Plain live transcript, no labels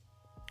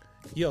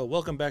Yo,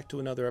 welcome back to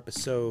another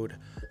episode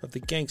of the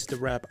Gangsta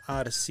Rap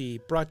Odyssey,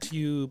 brought to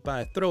you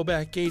by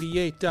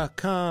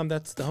Throwback88.com.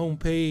 That's the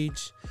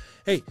homepage.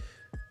 Hey,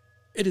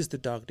 it is the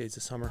dog days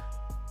of summer,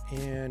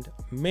 and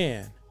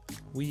man,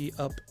 we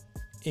up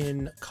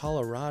in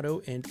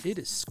Colorado, and it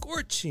is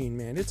scorching,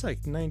 man. It's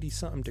like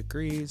 90-something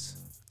degrees.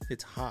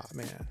 It's hot,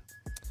 man.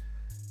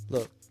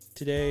 Look,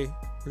 today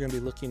we're going to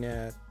be looking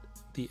at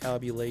the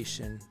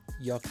Albulation,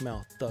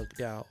 Yukmouth,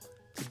 Thugged Out.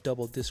 It's a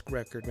double disc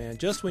record, man.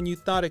 Just when you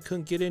thought it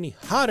couldn't get any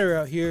hotter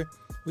out here,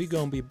 we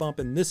gonna be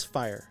bumping this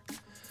fire.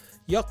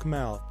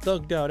 Yukmouth,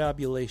 Thugged Out,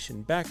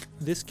 Albulation.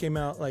 This came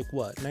out like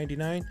what,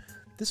 99?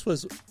 This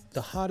was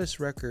the hottest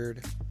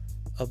record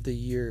of the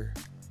year,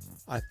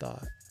 I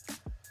thought.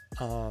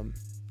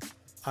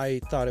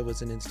 I thought it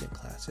was an instant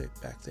classic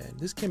back then.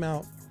 This came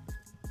out,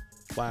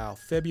 wow,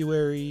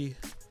 February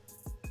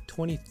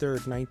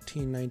 23rd,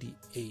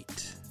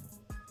 1998.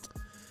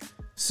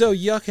 So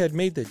Yuck had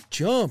made the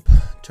jump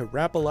to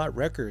Rap-A-Lot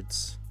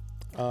Records,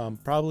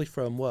 probably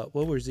from what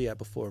was he at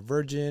before?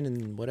 Virgin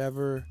and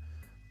whatever,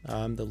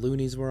 the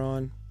Loonies were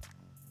on.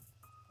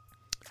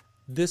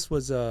 This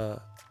was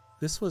a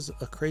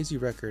crazy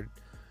record.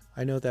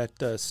 I know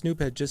that Snoop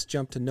had just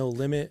jumped to No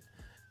Limit,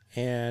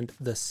 and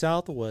the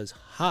South was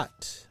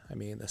hot. I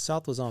mean, the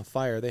South was on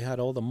fire. They had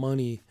all the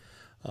money.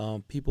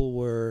 People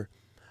were,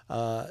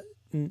 I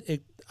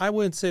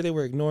wouldn't say they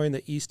were ignoring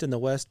the East and the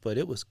West, but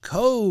it was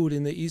cold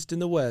in the East and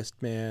the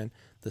West, man.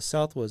 The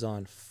South was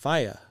on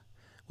fire.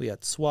 We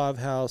had Suave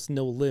House,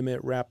 No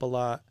Limit,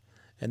 Rap-A-Lot,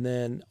 and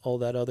then all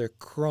that other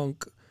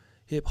crunk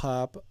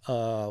hip-hop,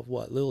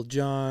 Lil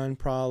Jon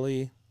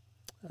probably.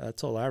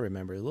 That's all I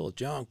remember, Lil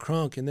Jon,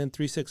 Crunk, and then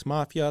 3 6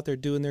 Mafia out there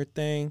doing their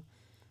thing.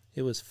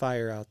 It was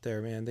fire out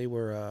there, man. There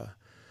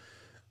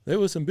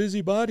were some busy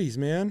bodies,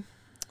 man.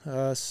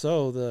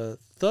 So the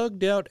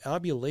Thugged Out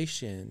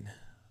Albulation.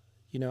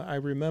 You know, I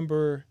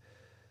remember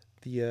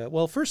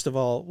first of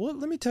all,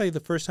 let me tell you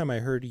the first time I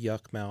heard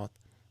Yukmouth.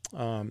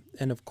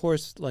 And of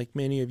course, like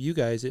many of you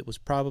guys, it was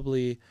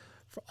probably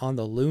on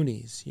the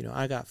Loonies. You know,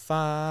 I Got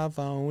 5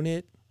 on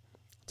It.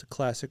 It's a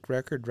classic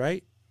record,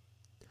 right?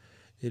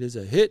 It is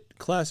a hit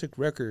classic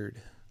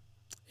record.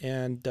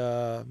 And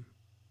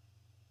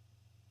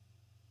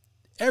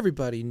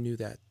everybody knew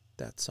that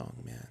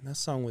song, man. That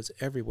song was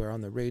everywhere on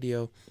the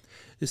radio.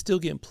 It's still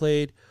getting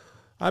played.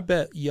 I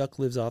bet Yuck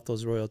lives off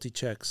those royalty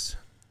checks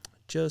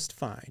just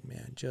fine,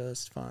 man,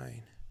 just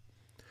fine.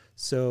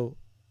 So,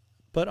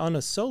 but on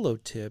a solo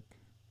tip,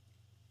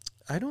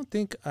 I don't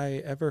think I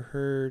ever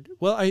heard,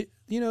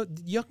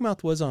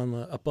 Yukmouth was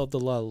on Above the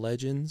Law of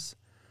Legends,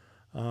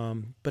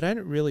 but I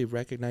didn't really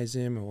recognize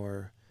him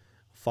or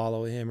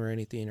follow him or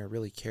anything or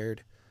really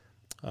cared.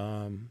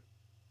 I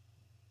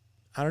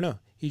don't know.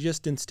 He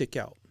just didn't stick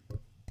out.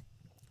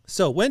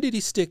 So when did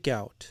he stick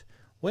out?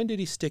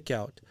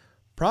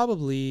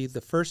 Probably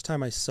the first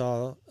time I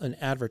saw an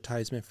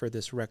advertisement for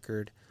this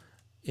record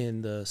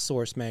in the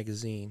Source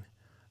magazine.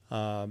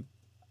 I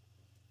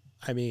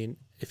mean,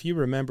 if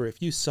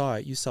you saw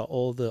it, you saw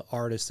all the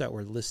artists that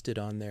were listed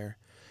on there.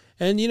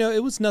 And, you know,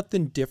 it was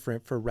nothing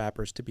different for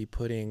rappers to be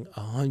putting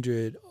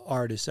 100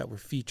 artists that were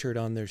featured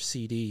on their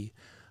CD,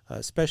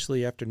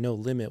 especially after No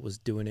Limit was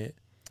doing it.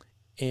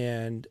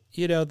 And,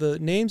 you know, the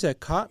names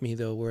that caught me,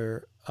 though,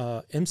 were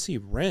MC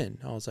Ren.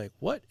 I was like,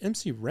 what?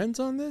 MC Ren's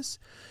on this?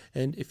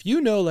 And if you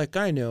know, like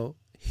I know,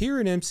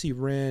 hearing MC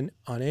Ren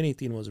on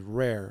anything was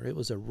rare. It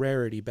was a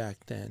rarity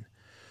back then.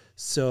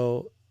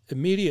 So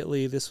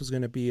immediately this was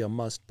going to be a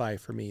must buy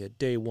for me, a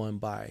day one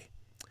buy.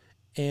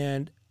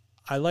 And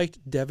I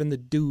liked Devin the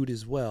Dude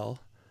as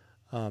well.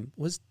 I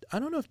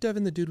don't know if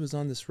Devin the Dude was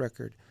on this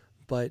record,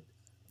 but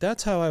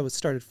that's how I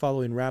started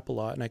following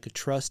Rap-A-Lot, and I could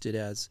trust it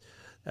as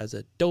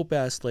a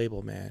dope-ass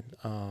label, man.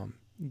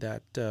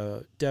 That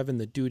Devin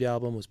the Dude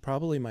album was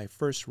probably my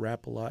first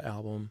Rap-A-Lot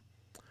album.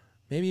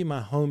 Maybe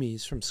my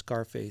homies from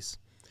Scarface.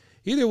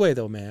 Either way,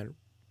 though, man,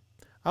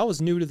 I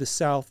was new to the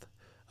South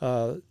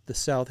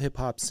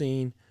hip-hop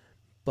scene,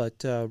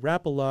 but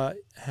Rap-A-Lot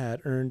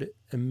had earned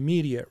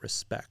immediate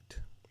respect.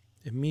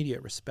 And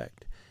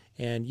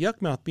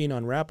Yukmouth being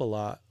on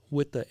Rap-A-Lot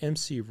with the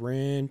MC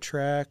Ren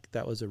track,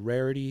 that was a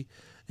rarity,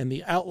 and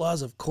the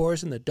Outlaws, of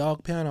course, and the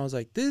Dog Pound, I was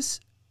like, this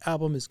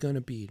album is going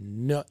to be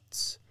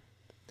nuts.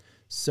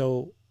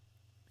 So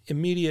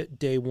immediate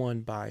day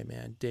one buy,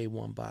 man. Day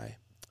one buy.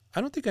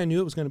 I don't think I knew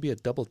it was going to be a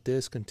double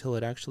disc until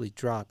it actually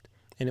dropped.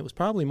 And it was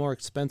probably more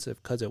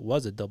expensive because it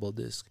was a double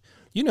disc.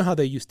 You know how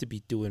they used to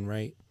be doing,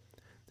 right?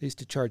 They used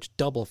to charge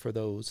double for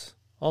those.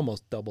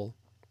 Almost double.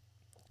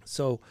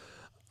 So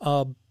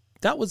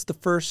that was the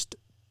first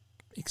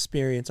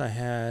experience I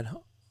had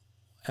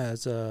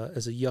as a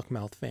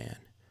Yukmouth fan.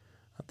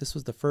 This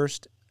was the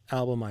first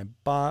album I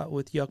bought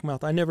with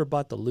Yukmouth. I never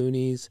bought the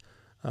Loonies.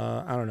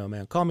 I don't know,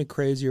 man. Call me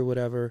crazy or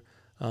whatever.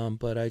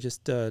 But I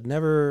just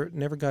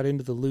never got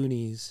into the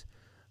Loonies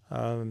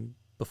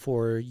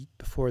before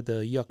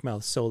the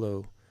Yukmouth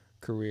solo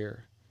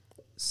career.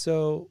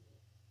 So,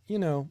 you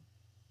know,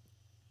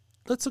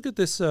 let's look at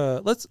this.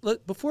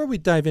 Before we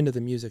dive into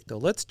the music, though,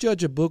 let's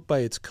judge a book by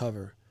its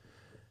cover.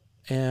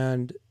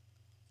 And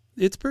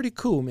It's pretty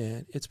cool,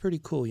 man. It's pretty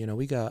cool.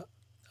 We got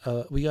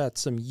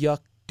some Yuck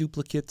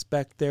duplicates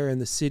back there in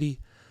the city.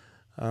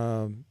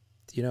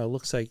 It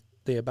looks like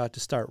they about to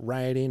start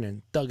rioting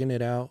and thugging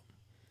it out.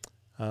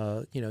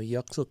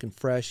 Yuck's looking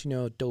fresh.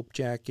 Dope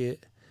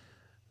jacket.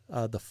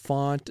 The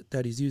font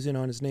that he's using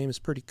on his name is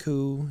pretty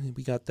cool.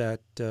 We got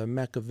that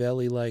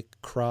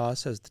Machiavelli-like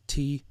cross as the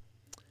T.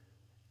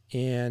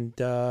 And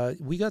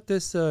we got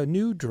this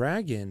new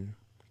dragon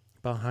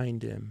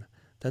behind him.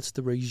 That's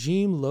the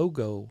regime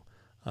logo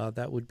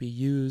that would be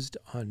used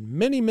on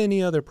many,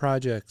 many other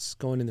projects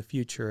going in the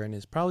future and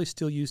is probably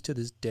still used to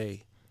this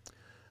day.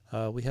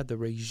 We had the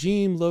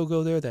regime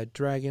logo there, that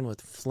dragon with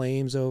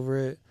flames over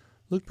it.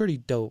 Looked pretty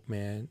dope,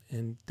 man.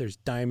 And there's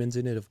diamonds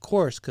in it, of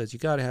course, because you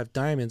got to have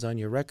diamonds on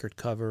your record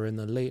cover in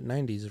the late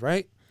 90s,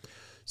 right?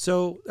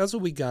 So that's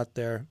what we got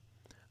there.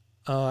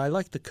 I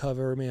like the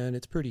cover, man.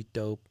 It's pretty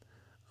dope.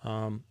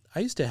 I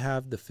used to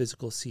have the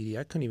physical CD.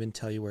 I couldn't even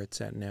tell you where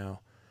it's at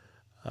now.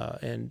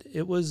 And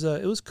it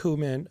was cool,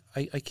 man.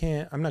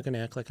 I'm not going to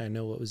act like I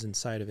know what was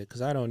inside of it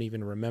because I don't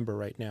even remember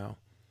right now.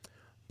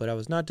 But I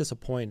was not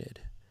disappointed.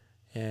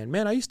 And,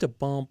 man, I used to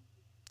bump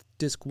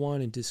Disc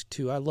 1 and Disc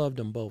 2. I loved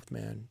them both,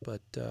 man.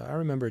 But I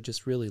remember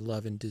just really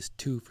loving Disc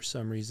 2 for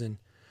some reason.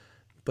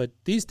 But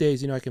these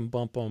days, I can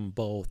bump them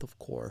both, of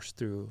course,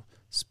 through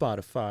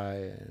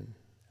Spotify and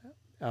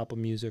Apple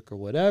Music or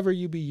whatever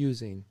you be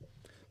using.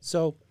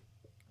 So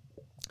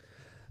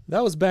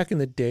that was back in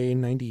the day,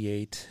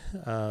 98.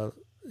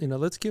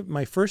 Let's give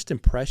my first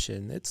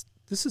impression.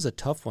 This is a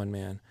tough one,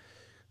 man,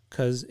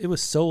 because it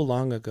was so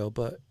long ago.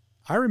 But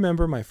I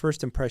remember my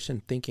first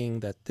impression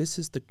thinking that this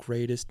is the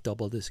greatest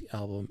double disc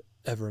album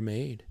ever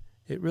made.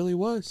 It really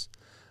was.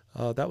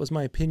 That was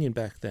my opinion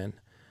back then.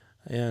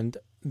 And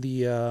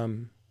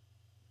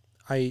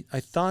I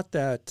thought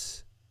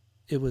that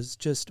it was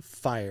just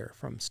fire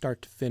from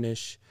start to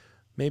finish.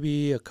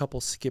 Maybe a couple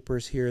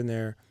skippers here and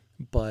there,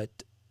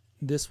 but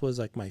this was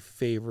like my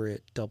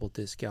favorite double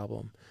disc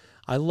album.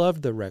 I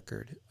loved the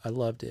record. I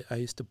loved it. I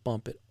used to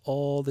bump it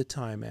all the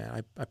time,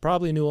 man. I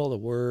probably knew all the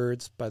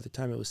words by the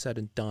time it was said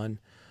and done.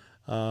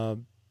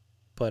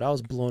 But I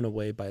was blown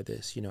away by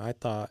this. I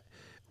thought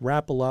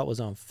Rap-A-Lot was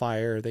on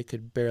fire. They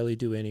could barely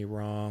do any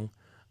wrong.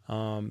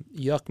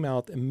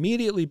 Yukmouth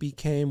immediately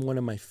became one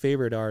of my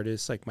favorite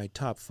artists, like my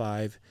top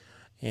 5.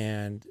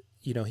 And,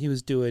 he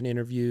was doing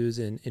interviews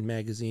in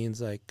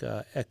magazines like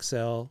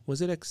XL.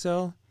 Was it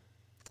XL?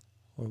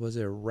 Or was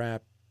it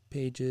Rap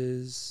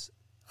Pages?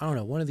 I don't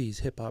know, one of these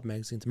hip-hop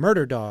magazines.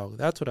 Murder Dog.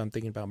 That's what I'm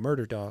thinking about,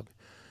 Murder Dog.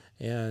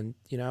 And,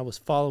 I was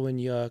following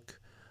Yuck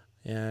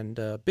and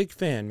big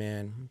fan,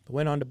 man.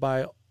 Went on to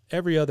buy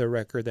every other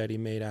record that he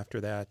made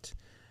after that.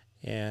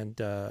 And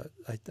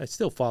I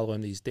still follow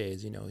him these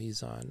days.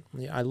 He's on.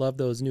 I love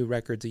those new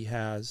records he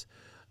has.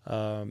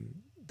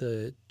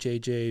 The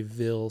J.J.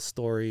 Ville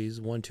stories,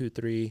 1, 2,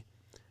 3.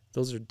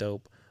 Those are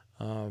dope.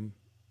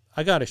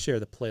 I got to share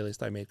the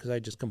playlist I made because I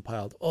just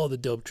compiled all the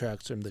dope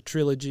tracks from the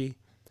trilogy.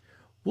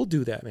 We'll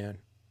do that, man.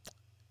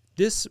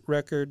 This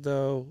record,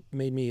 though,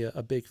 made me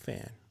a big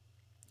fan.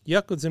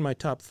 Yuck was in my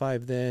top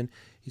 5 then.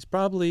 He's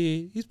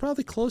probably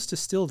close to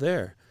still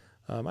there.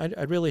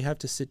 I'd really have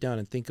to sit down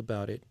and think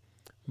about it.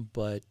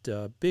 But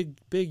big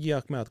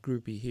Yukmouth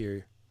groupie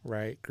here,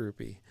 right?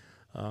 Groupie.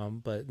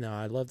 But no,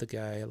 I love the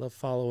guy. I love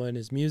following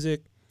his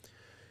music.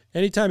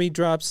 Anytime he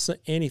drops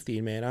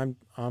anything, man,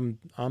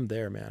 I'm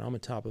there, man. I'm on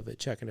top of it,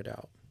 checking it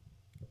out.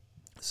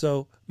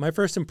 So my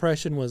first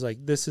impression was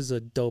like, this is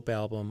a dope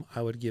album.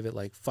 I would give it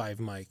like 5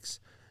 mics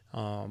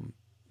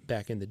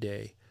back in the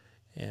day.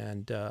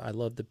 And I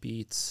love the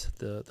beats,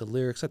 the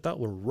lyrics I thought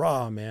were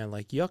raw, man.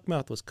 Like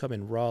Yukmouth was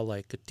coming raw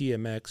like a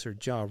DMX or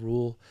Ja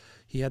Rule.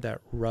 He had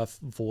that rough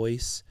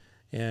voice.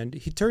 And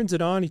he turns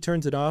it on, he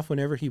turns it off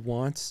whenever he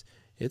wants.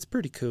 It's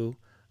pretty cool.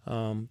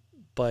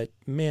 But,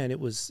 man, it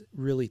was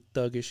really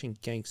thuggish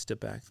and gangsta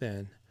back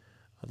then.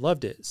 I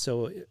loved it.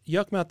 So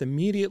Yukmouth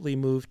immediately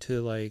moved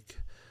to, like,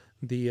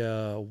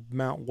 the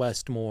Mount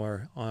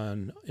Westmore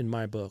in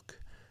my book.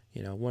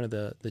 One of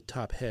the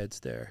top heads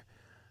there.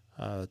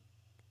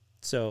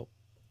 So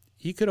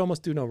he could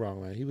almost do no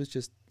wrong, man. He was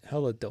just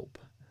hella dope.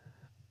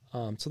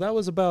 So that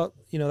was about,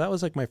 that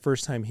was like my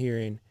first time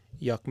hearing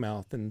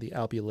Yukmouth and the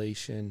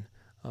albulation.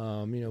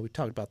 We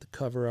talked about the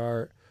cover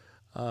art.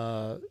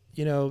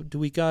 Do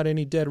we got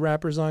any dead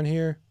rappers on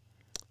here?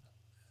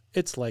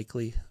 It's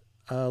likely.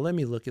 Let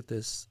me look at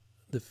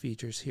the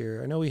features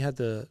here. I know we had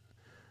the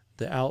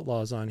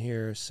Outlaws on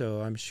here,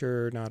 so I'm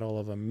sure not all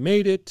of them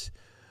made it.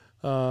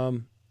 I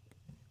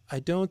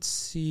don't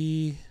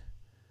see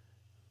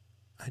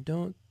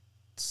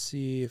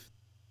if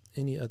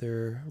any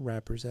other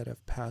rappers that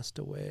have passed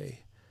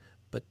away.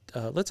 But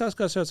let's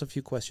ask ourselves a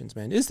few questions,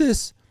 man. Is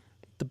this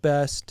the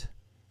best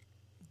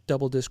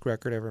double disc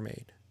record ever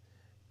made?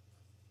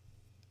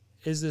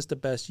 Is this the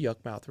best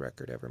Yukmouth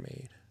record ever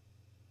made?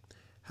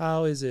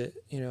 How is it,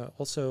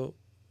 also,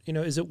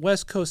 is it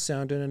West Coast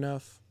sounding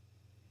enough?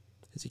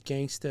 Is it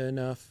gangsta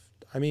enough?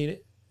 I mean,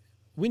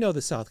 we know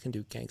the South can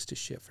do gangsta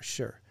shit for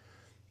sure.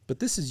 But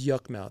this is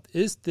Yukmouth.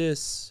 Is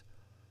this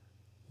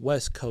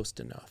West Coast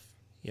enough?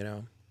 you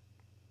know.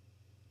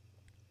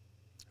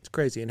 It's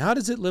crazy. And how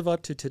does it live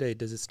up to today?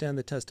 Does it stand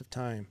the test of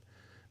time?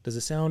 Does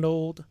it sound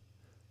old?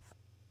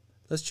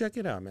 Let's check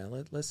it out,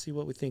 man. Let's see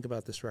what we think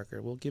about this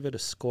record. We'll give it a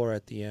score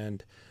at the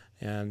end.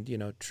 And, you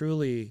know,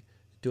 truly,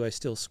 do I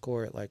still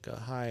score it like a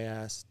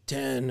high-ass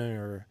 10,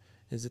 or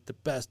is it the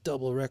best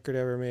double record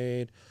ever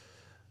made?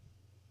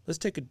 Let's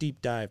take a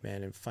deep dive,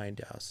 man, and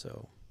find out.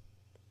 So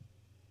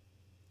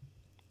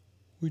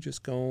we're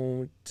just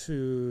going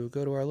to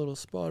go to our little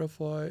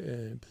Spotify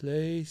and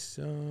play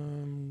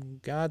some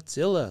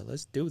Godzilla.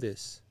 Let's do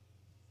this.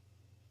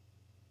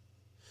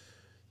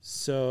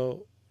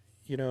 So,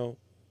 you know,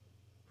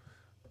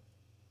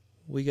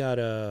 we got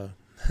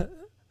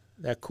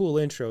that cool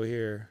intro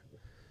here.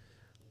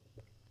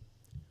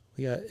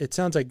 It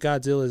sounds like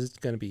Godzilla is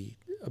going to be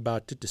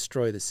about to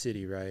destroy the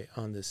city, right,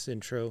 on this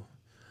intro.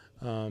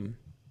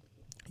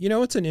 You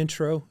know, it's an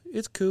intro.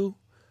 It's cool.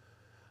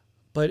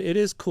 But it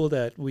is cool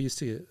that we used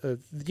to,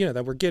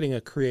 that we're getting a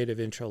creative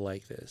intro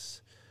like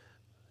this.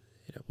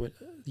 You know,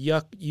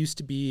 Yuck used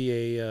to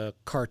be a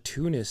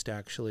cartoonist,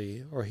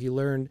 actually, or he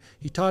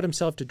taught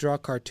himself to draw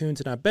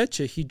cartoons, and I bet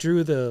you he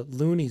drew the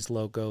Loonies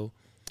logo,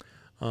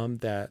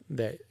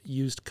 that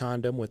used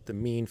condom with the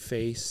mean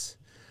face.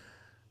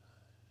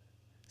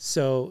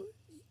 So,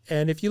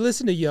 and if you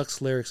listen to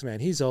Yuck's lyrics,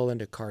 man, he's all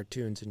into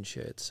cartoons and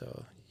shit.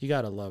 So you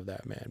gotta love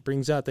that, man.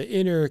 Brings out the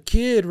inner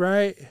kid,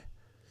 right?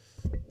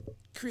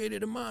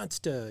 Created a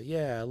monster.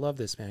 Yeah, I love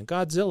this, man.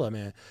 Godzilla,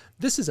 man.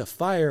 This is a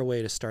fire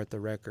way to start the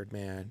record,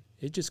 man.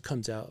 It just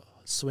comes out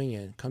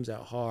swinging, comes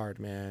out hard,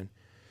 man.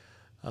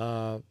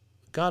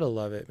 Gotta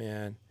love it,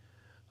 man.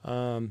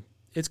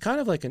 It's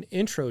kind of like an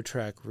intro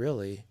track,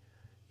 really.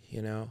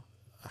 You know,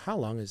 how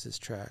long is this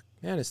track?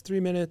 Man, it's 3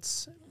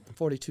 minutes,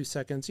 42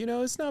 seconds. You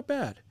know, it's not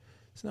bad.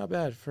 It's not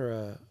bad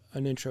for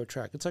an intro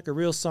track. It's like a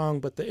real song,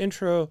 but the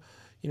intro,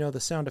 you know, the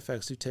sound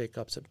effects do take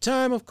up some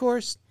time, of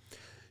course.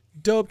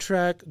 Dope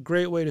track,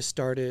 great way to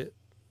start it,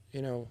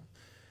 you know.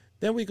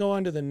 Then we go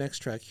on to the next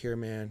track here,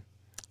 man.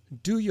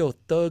 Do Your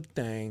Thug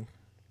Thing.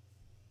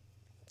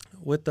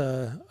 With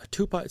a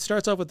Tupac. It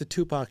starts off with the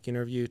Tupac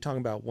interview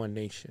talking about One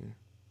Nation.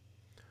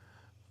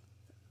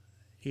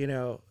 You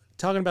know,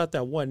 talking about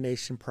that One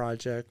Nation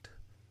project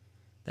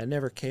that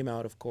never came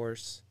out, of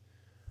course.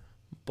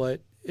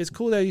 But it's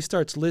cool that he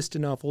starts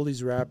listing off all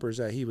these rappers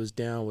that he was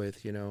down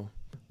with, you know.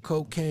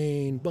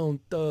 Cocaine, Bone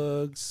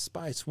Thugs,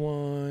 Spice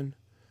One,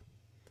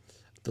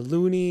 the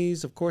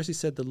Loonies. Of course he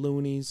said the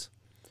Loonies.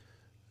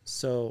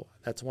 So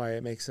that's why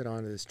it makes it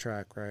onto this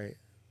track, right?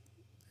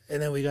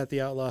 And then we got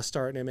the Outlaws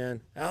starting it,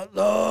 man.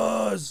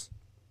 Outlaws!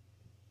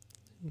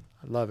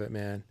 I love it,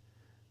 man.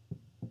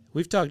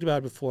 We've talked about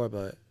it before,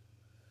 but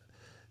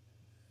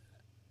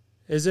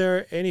is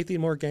there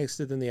anything more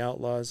gangster than the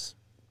Outlaws?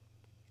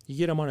 You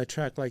get them on a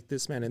track like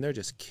this, man, and they're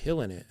just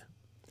killing it.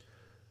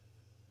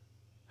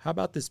 How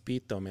about this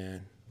beat, though,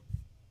 man?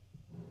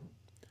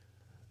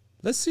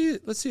 Let's see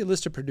a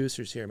list of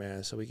producers here,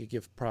 man, so we could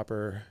give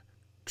proper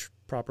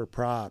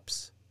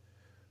props.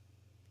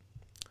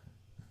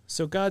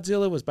 So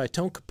Godzilla was by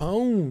Tone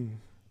Capone.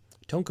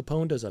 Tone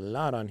Capone does a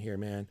lot on here,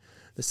 man.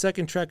 The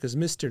second track is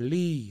Mr.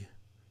 Lee.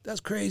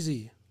 That's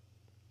crazy.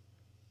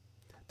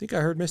 I think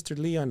I heard Mr.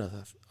 Lee on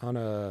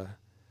a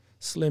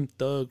Slim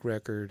Thug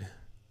record.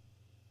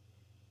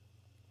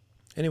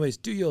 Anyways,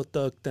 Do Your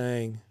Thug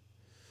Thing.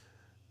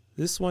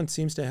 This one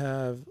seems to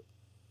have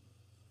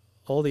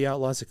all the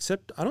Outlaws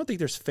except I don't think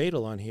there's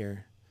Fatal on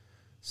here.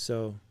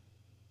 So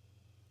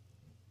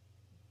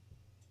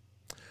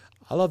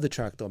I love the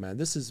track though, man.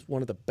 This is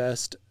one of the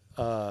best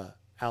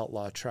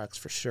Outlaw tracks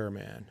for sure,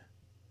 man.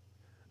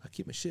 I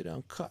keep my shit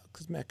on cock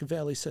because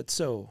Machiavelli said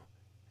so.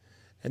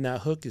 And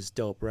that hook is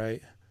dope,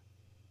 right?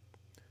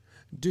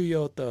 Do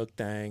Your Thug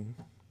Thing.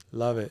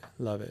 Love it,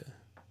 love it.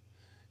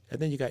 And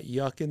then you got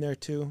Yuck in there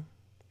too.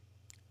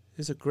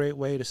 This is a great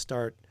way to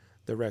start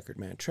the record,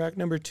 man. Track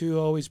number 2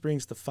 always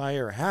brings the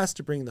fire, or has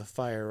to bring the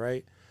fire,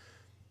 right?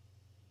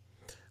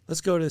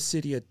 Let's go to the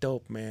City of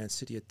Dope, man.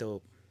 City of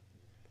Dope.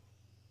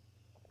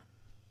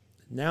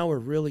 Now we're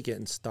really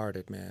getting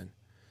started, man.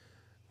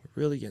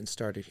 We're really getting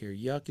started here.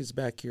 Yuck is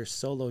back here,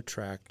 solo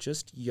track.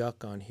 Just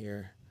Yuck on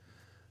here.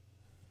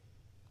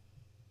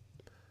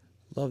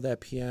 Love that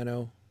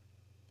piano.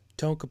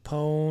 Tone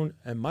Capone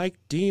and Mike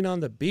Dean on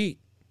the beat.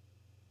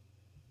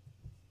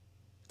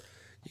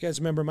 You guys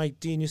remember Mike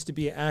Dean used to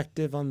be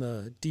active on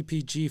the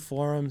DPG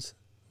forums?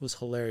 It was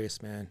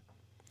hilarious, man.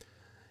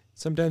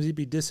 Sometimes he'd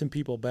be dissing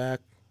people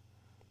back.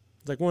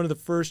 Like one of the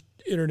first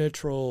internet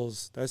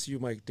trolls. That's you,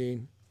 Mike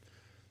Dean.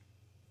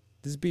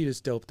 This beat is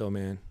dope, though,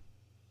 man.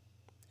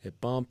 It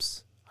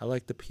bumps. I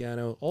like the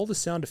piano. All the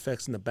sound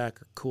effects in the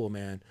back are cool,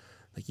 man.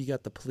 Like you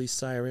got the police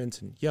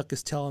sirens and Yuck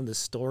is telling the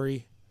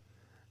story.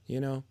 You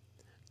know?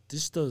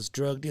 Just those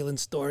drug dealing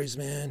stories,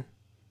 man.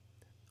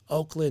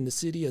 Oakland, the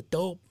city of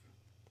dope.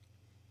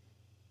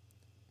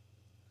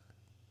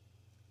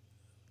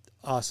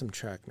 Awesome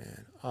track,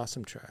 man.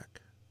 Awesome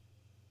track.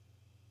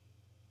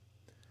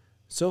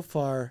 So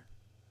far,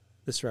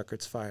 this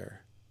record's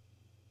fire.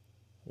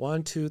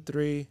 1, 2,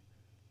 3,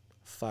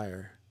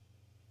 fire.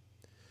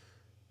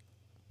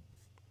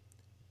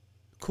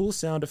 Cool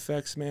sound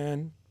effects,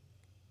 man.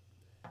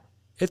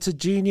 It's a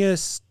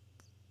genius.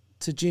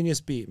 It's a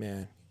genius beat,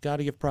 man. Got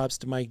to give props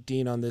to Mike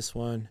Dean on this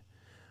one.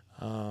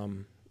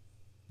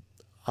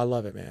 I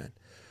love it, man.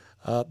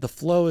 The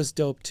flow is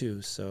dope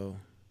too. So,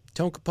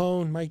 Tone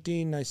Capone, Mike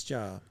Dean, nice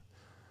job.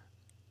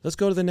 Let's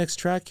go to the next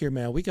track here,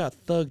 man. We got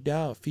Thugged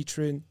Out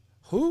featuring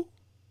who?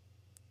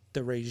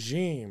 The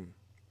Regime.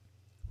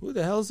 Who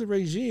the hell's the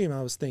Regime?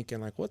 I was thinking,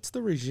 like, what's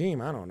the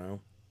Regime? I don't know.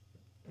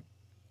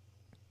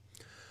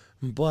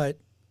 But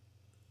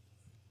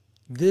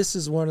this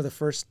is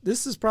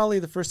probably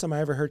the first time I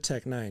ever heard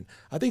Tech Nine.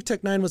 I think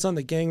Tech Nine was on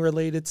the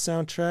gang-related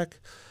soundtrack.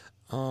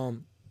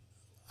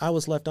 I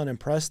was left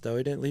unimpressed, though.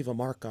 It didn't leave a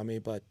mark on me.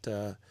 But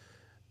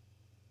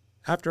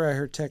after I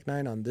heard Tech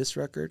Nine on this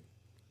record,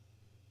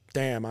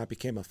 damn, I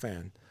became a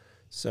fan.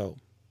 So,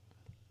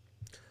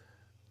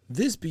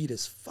 this beat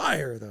is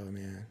fire, though,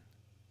 man.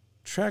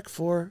 Track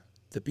 4,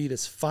 the beat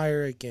is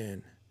fire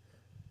again.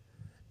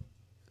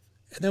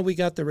 And then we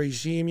got the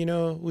Regime, you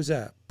know. Who's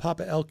that?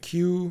 Papa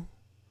LQ,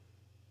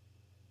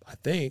 I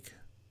think.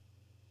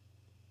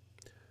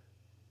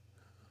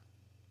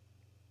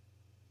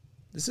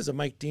 This is a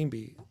Mike Dean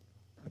beat.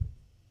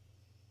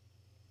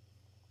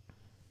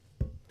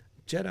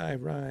 Jedi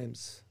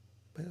Rhymes.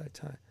 By that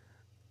time.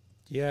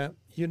 Yeah,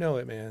 you know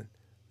it, man.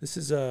 This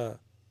is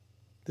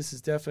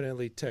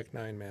definitely Tech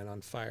Nine, man,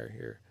 on fire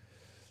here.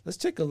 Let's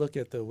take a look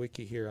at the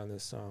wiki here on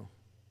this song.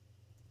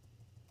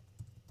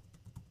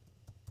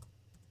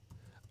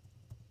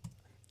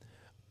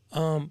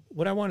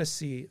 What I want to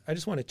see, I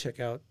just want to check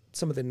out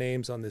some of the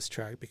names on this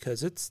track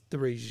because it's the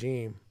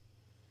Regime.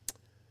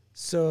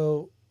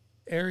 So,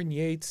 Aaron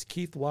Yates,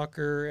 Keith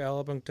Walker,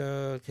 Al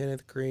Bunta,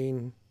 Kenneth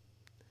Green.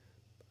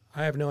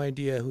 I have no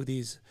idea who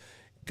these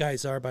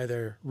guys are by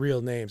their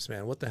real names,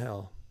 man. What the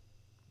hell?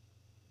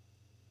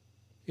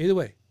 Either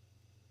way,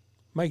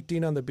 Mike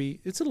Dean on the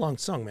beat. It's a long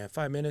song, man.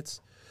 5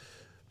 minutes.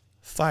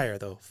 Fire,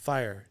 though.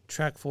 Fire.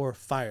 Track 4,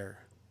 fire.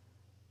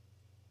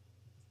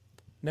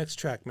 Next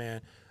track,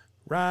 man.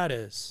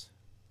 Riders.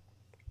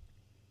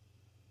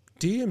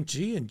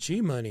 DMG and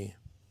G Money.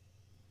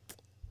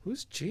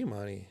 Who's G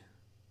Money?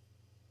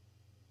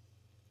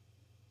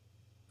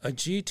 A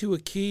G to a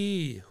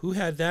Key. Who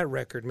had that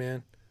record,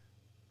 man?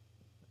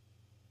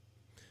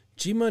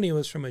 G Money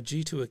was from a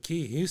G to a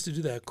Key. He used to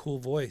do that cool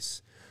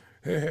voice.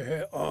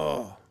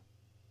 Oh.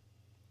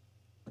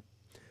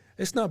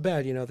 It's not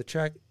bad, you know, the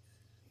track.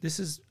 This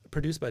is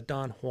produced by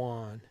Don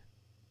Juan.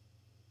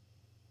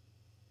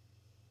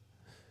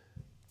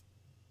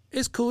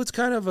 It's cool. It's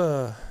kind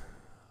of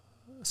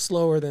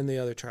slower than the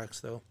other tracks,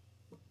 though.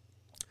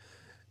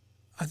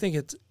 I think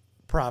it's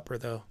proper,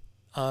 though.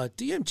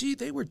 DMG,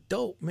 they were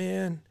dope,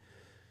 man.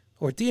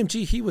 Or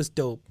DMG, he was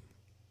dope.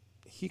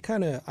 He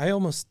kind of, I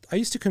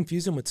used to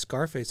confuse him with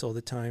Scarface all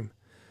the time.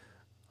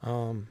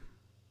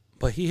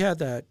 But he had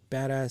that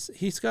badass,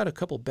 he's got a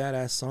couple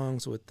badass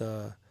songs with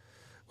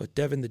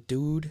Devin the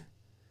Dude.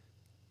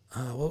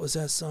 What was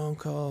that song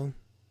called?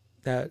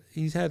 That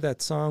he's had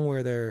that song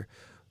where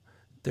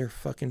they're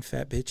fucking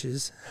fat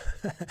bitches.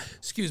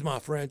 Excuse my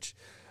French.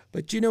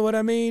 But you know what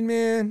I mean,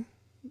 man?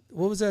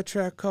 What was that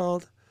track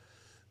called?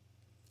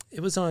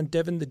 It was on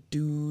Devin the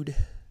Dude.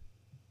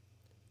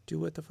 Do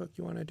what the fuck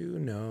you want to do?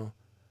 No.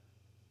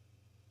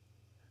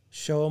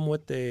 Show them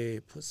what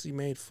they pussy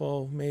made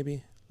for,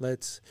 maybe.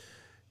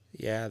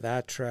 Yeah,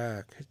 that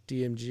track.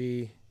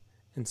 DMG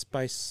and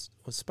Spice.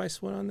 Was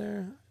Spice One on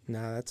there?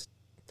 Nah,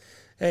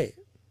 hey.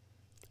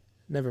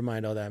 Never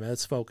mind all that, man.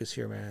 Let's focus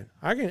here, man.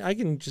 I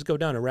can just go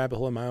down a rabbit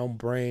hole in my own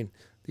brain.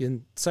 The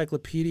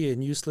encyclopedia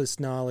and useless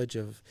knowledge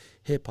of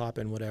hip-hop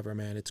and whatever,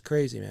 man. It's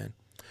crazy, man.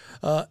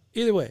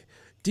 Either way,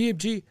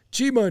 DMG,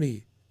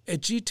 G-Money,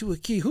 and G to a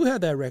Key. Who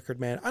had that record,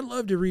 man? I'd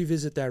love to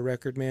revisit that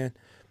record, man.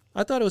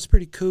 I thought it was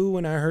pretty cool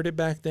when I heard it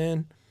back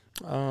then.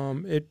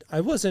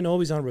 I wasn't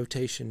always on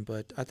rotation,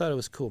 but I thought it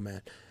was cool,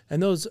 man.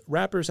 And those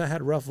rappers that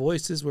had rough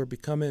voices were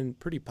becoming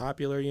pretty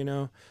popular, you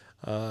know.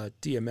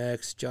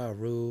 DMX, Ja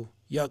Rule,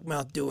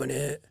 Yukmouth doing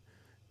it,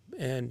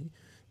 and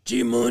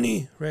G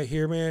Money right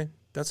here, man.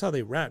 That's how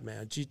they rap,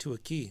 man. G to a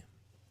Key.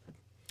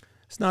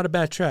 It's not a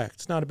bad track.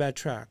 It's not a bad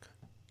track.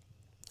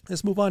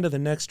 Let's move on to the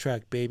next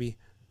track, baby.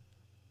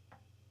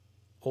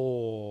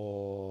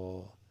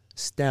 Oh,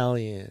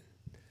 Stallion.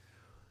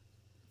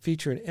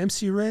 Featuring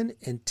MC Ren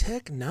and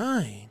Tech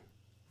Nine.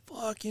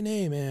 Fucking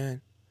A,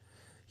 man.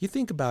 You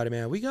think about it,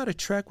 man. We got a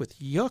track with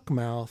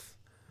Yukmouth,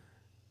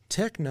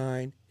 Tech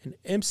Nine, and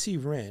MC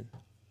Ren.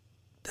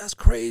 That's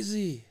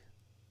crazy.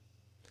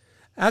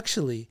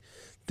 Actually,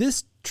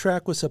 this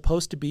track was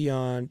supposed to be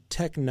on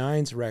Tech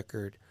Nine's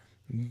record,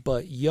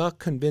 but Yuck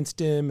convinced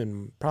him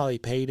and probably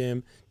paid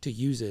him to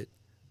use it.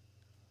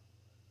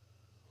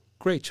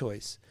 Great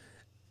choice.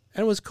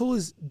 And what's cool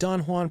is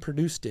Don Juan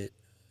produced it.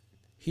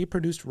 He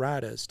produced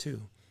Radas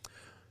too.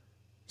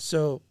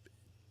 So,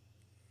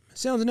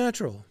 sounds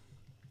natural.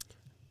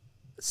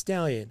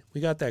 Stallion,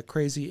 we got that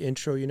crazy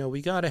intro. You know,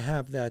 we got to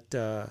have that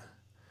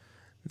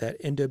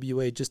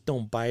NWA just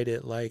don't bite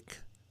it like,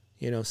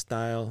 you know,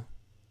 style.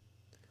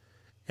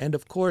 And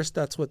of course,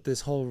 that's what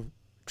this whole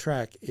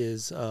track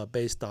is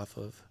based off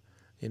of.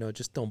 You know,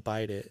 just don't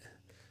bite it.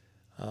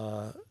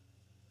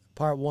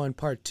 Part 1,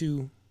 part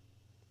 2.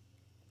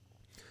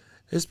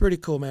 It's pretty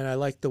cool, man. I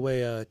like the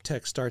way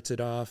Tech starts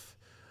it off.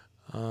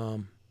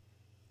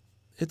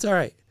 It's all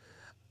right.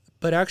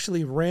 But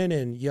actually, Ren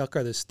and Yuck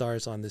are the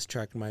stars on this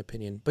track, in my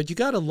opinion. But you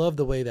got to love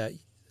the way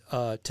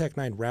that Tech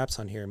 9 raps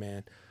on here,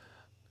 man.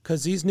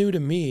 Because he's new to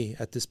me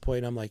at this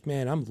point. I'm like,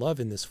 man, I'm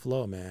loving this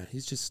flow, man.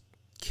 He's just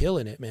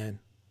killing it, man.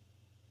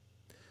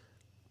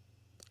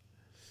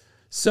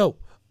 So,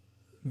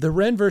 the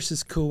Ren verse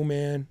is cool,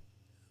 man.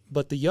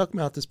 But the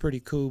Yukmouth is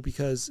pretty cool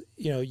because,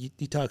 you know,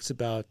 he talks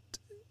about,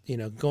 you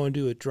know, going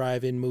to a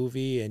drive-in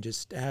movie and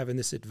just having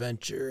this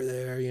adventure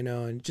there, you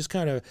know, and just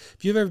kind of,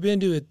 if you've ever been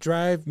to a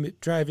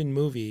drive-in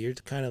movie, you're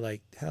kind of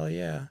like, hell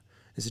yeah.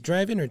 Is it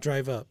drive-in or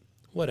drive up?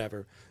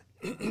 Whatever.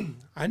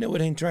 I know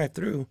it ain't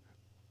drive-through.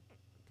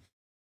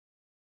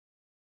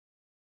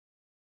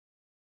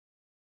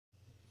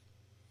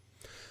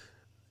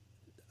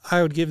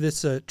 I would give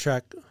this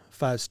track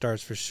 5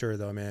 stars for sure,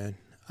 though, man.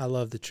 I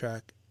love the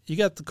track. You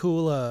got the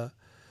cool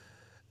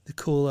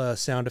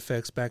sound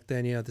effects back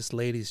then. You know, this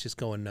lady's just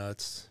going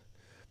nuts.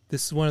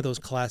 This is one of those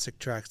classic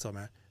tracks, though,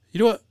 man.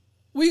 You know what?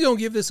 We gonna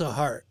give this a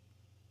heart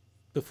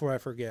before I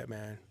forget,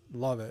 man.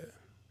 Love it.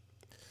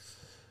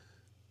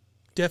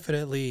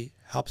 Definitely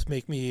helps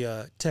make me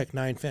a Tech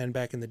 9 fan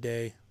back in the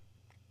day.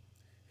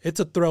 It's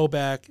a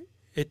throwback.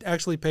 It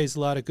actually pays a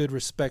lot of good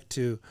respect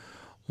to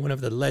one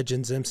of the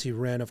legends, MC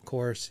Ren, of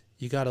course.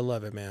 You gotta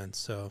love it, man.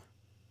 So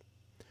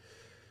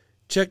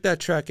check that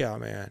track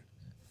out, man.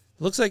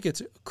 Looks like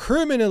it's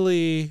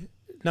criminally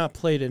not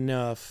played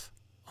enough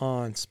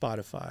on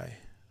Spotify.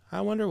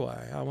 I wonder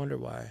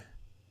why.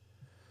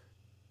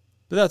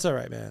 But that's all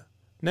right, man.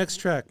 Next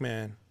track,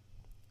 man.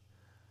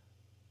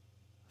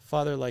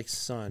 Father Like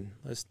Son.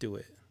 Let's do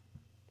it.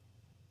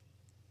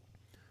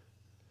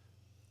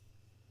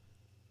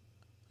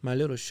 My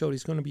little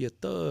shorty's gonna be a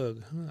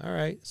thug. All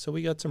right, so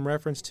we got some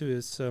reference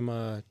to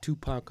some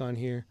Tupac on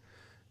here.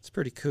 It's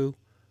pretty cool.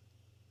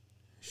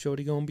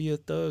 Shorty gonna be a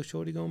thug.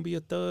 Shorty gonna be a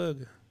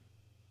thug.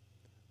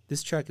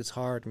 This track is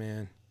hard,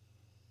 man.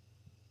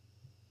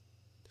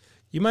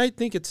 You might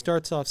think it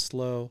starts off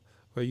slow,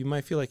 or you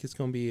might feel like it's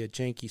gonna be a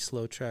janky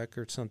slow track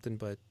or something,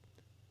 but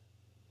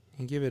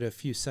you give it a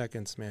few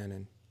seconds, man,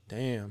 and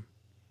damn,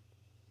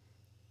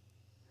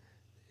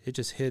 it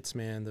just hits,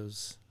 man.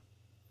 Those,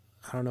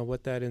 I don't know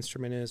what that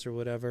instrument is or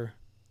whatever.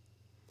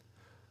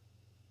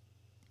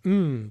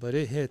 But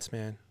it hits,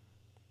 man.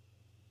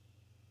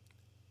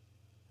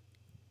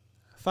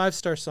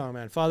 5-star song,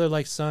 man. Father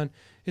Like Son.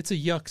 It's a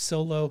Yuck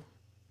solo.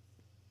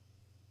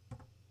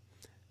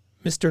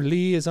 Mr.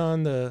 Lee is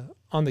on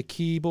the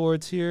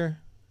keyboards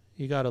here.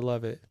 You gotta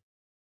love it.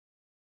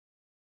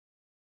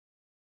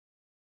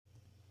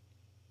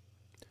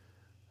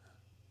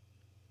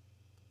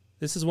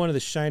 This is one of the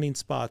shining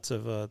spots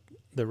of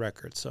the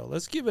record. So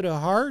let's give it a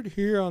heart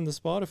here on the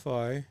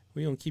Spotify.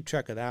 We don't keep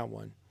track of that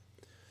one.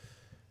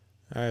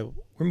 All right,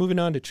 we're moving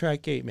on to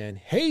track 8, man.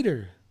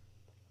 Hater.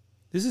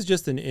 This is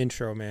just an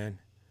intro, man.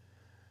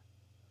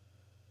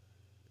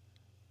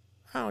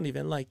 I don't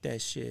even like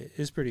that shit.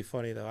 It's pretty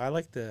funny though. I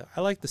like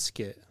the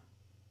skit.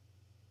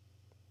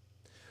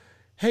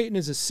 Hating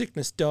is a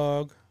sickness,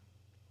 dog,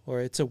 or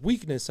it's a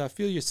weakness. I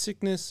feel your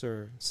sickness,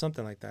 or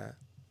something like that.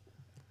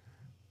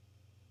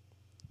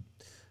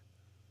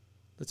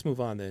 Let's move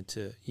on then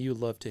to You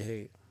Love to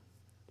Hate.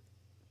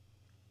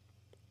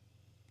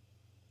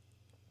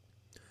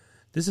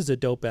 This is a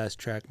dope ass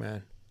track,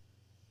 man.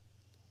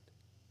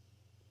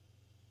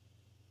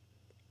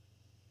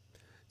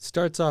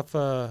 Starts off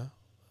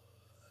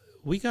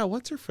we got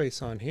what's her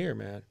face on here,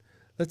 man.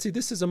 Let's see,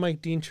 this is a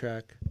Mike Dean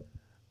track.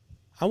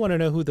 I want to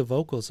know who the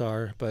vocals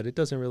are, but it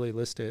doesn't really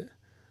list it.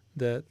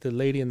 The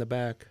lady in the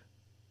back.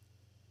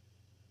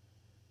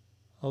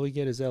 All we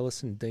get is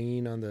Ellison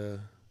Dean on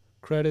the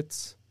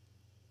credits.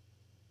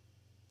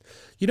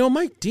 You know,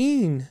 Mike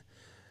Dean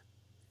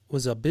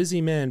was a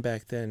busy man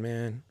back then,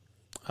 man.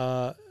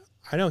 I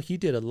know he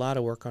did a lot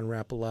of work on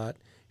Rap a Lot,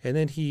 and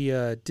then he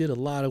did a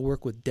lot of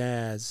work with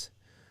Daz.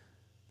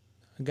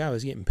 The guy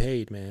was getting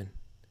paid, man.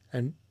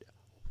 And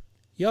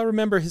y'all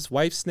remember his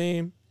wife's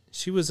name?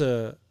 She was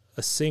a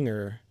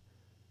singer.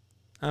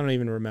 I don't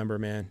even remember,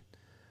 man.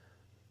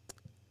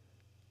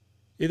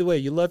 Either way,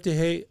 You Love to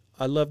Hate.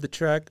 I love the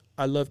track.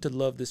 I love to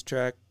love this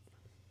track.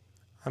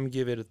 I'm going to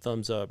give it a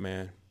thumbs up,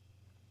 man.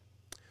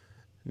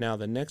 Now,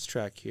 the next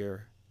track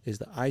here is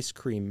the Ice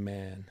Cream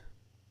Man.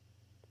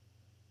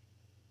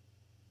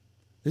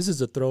 This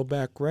is a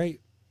throwback, right?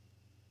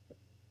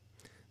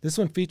 This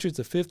one features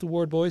the Fifth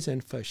Ward Boys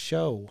and For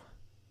Show.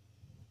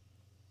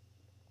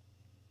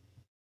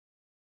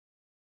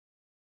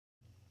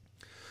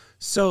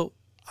 So,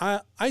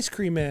 Ice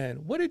Cream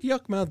Man, what did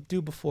Yukmouth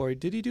do before?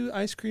 Did he do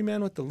Ice Cream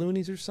Man with the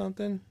Loonies or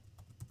something?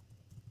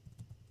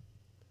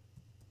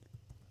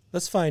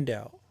 Let's find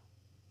out.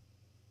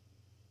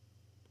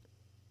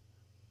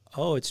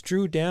 Oh, it's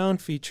Drew Down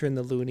featuring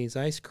the Loonies,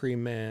 Ice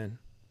Cream Man.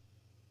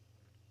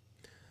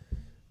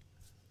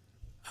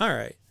 All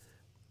right.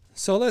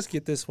 So let's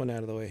get this one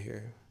out of the way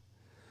here.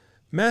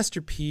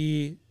 Master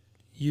P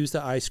used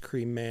the Ice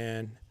Cream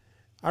Man.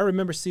 I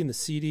remember seeing the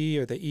CD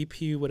or the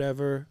EP,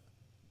 whatever.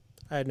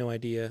 I had no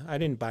idea. I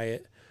didn't buy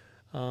it.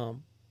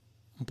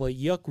 But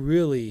Yuck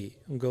really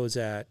goes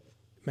at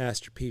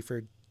Master P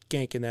for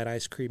ganking that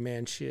Ice Cream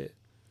Man shit.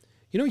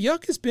 You know,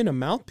 Yuck has been a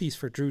mouthpiece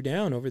for Drew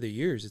Down over the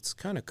years. It's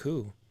kind of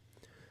cool.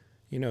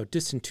 You know,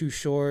 dissing Too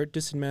Short,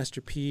 dissing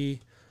Master P.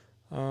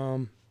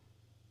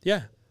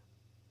 Yeah,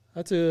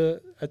 that's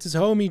his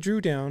homie Drew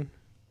Down.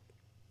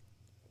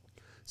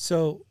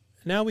 So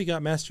now we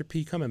got Master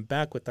P coming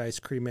back with the Ice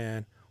Cream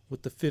Man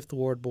with the Fifth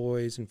Ward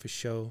Boys and for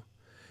show.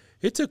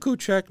 It's a cool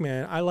track,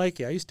 man. I like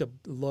it. I used to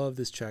love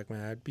this track,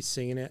 man. I'd be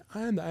singing it.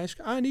 I'm the ice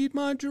cream. I need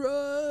my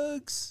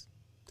drugs.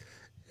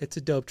 It's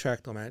a dope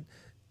track, though, man.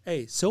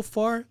 Hey, so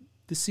far,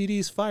 the CD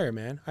is fire,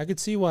 man. I could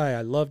see why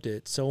I loved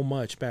it so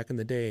much back in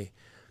the day.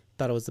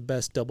 Thought it was the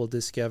best double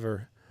disc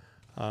ever.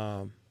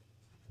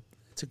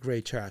 It's a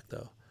great track,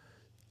 though.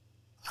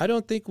 I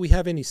don't think we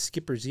have any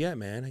skippers yet,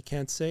 man. I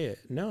can't say it.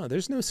 No,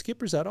 there's no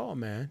skippers at all,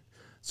 man.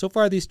 So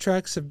far, these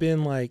tracks have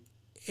been like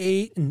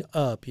 8 and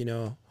up, you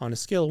know. On a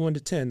scale of 1 to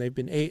 10, they've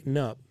been 8 and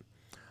up.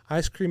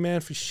 Ice Cream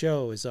Man for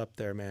show is up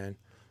there, man.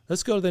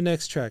 Let's go to the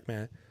next track,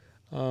 man.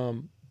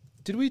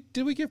 Did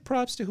we give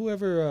props to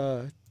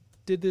whoever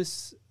did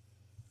this?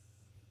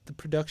 The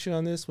production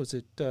on this, was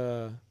it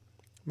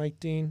Mike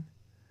Dean?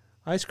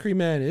 Ice Cream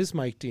Man is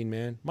Mike Dean,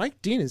 man.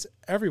 Mike Dean is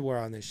everywhere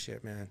on this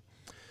shit, man.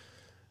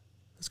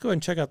 Let's go ahead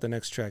and check out the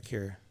next track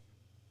here.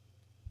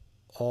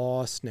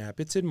 Aw, snap.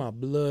 It's in My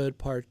Blood,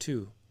 Part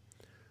 2.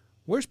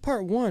 Where's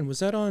Part 1? Was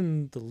that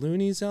on the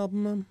Loonies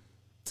album?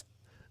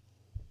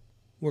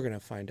 We're going to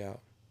find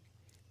out.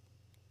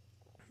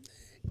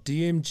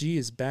 DMG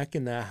is back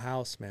in the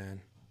house,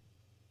 man.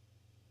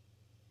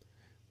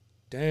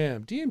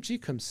 Damn, DMG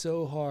comes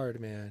so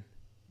hard, man.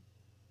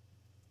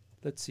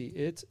 Let's see.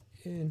 It's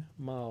in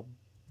My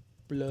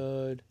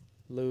Blood,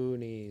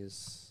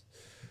 Loonies.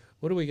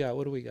 What do we got?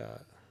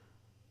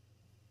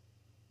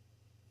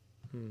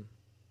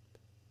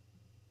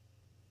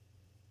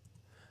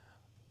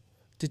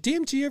 Did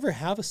DMG ever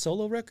have a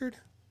solo record?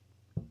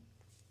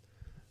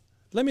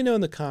 Let me know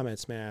in the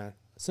comments, man.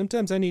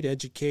 Sometimes I need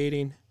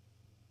educating,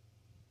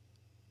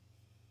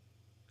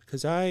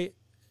 because I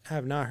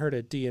have not heard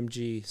a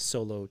DMG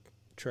solo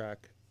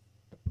track.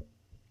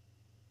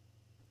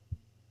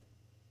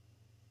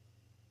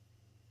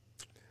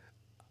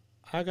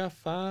 I got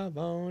 5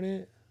 on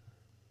it.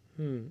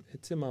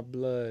 It's in my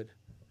blood.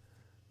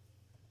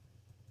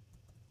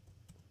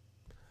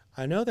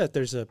 I know that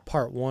there's a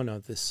part 1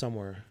 of this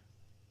somewhere,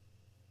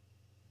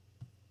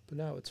 but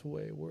now it's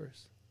way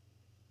worse.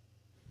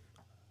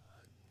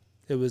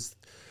 It was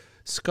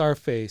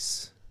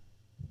Scarface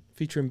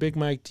featuring Big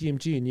Mike,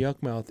 DMG, and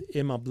Yukmouth,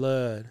 In My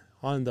Blood,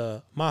 on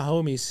the My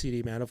Homies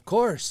CD, man. Of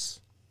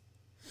course.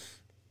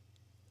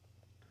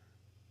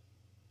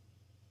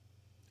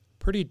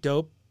 Pretty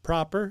dope,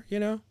 proper, you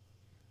know.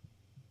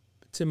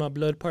 It's In My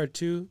Blood Part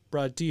 2,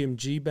 brought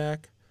DMG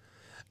back.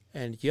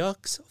 And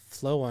Yuck's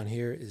flow on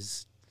here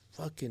is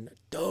fucking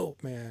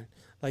dope, man.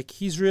 Like,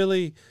 he's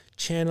really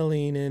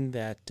channeling in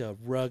that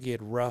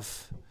rugged,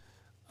 rough,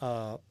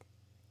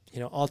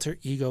 alter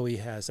ego he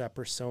has, that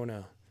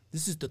persona.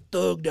 This is the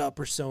thugged out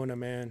persona,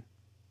 man.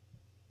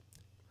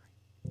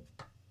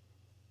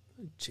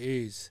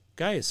 Jeez.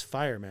 Guy is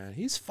fire, man.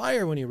 He's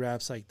fire when he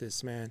raps like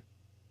this, man.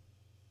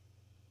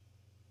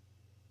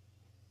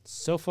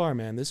 So far,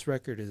 man, this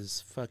record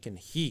is fucking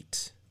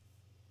heat.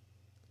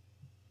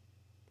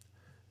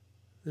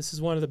 This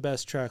is one of the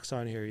best tracks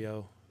on here,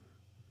 yo.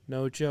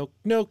 No joke,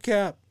 no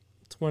cap.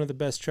 It's one of the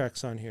best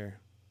tracks on here.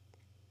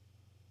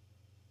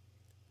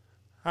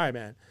 All right,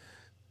 man.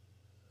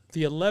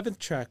 The 11th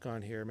track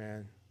on here,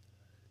 man.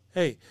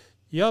 Hey,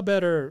 y'all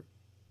better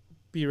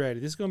be ready.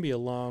 This is going to be a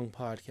long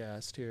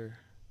podcast here.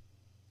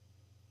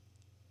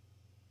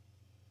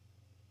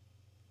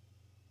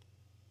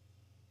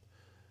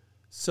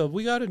 So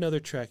we got another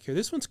track here.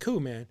 This one's cool,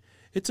 man.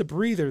 It's a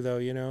breather, though,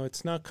 you know.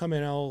 It's not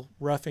coming all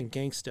rough and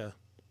gangsta.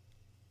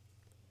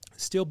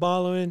 Still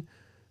Ballowing,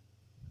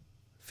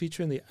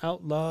 featuring the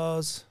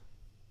Outlaws.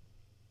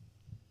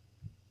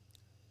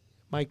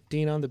 Mike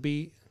Dean on the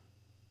beat.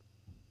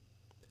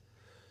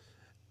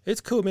 It's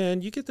cool,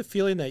 man. You get the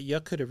feeling that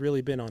Yuck could have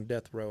really been on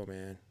death row,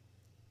 man.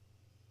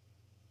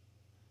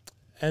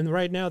 And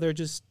right now they're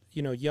just,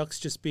 Yuck's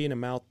just being a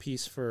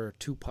mouthpiece for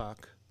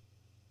Tupac.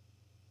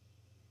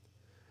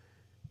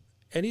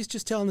 And he's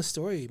just telling the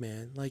story,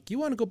 man. Like, you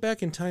want to go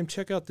back in time,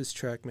 check out this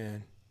track,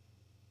 man.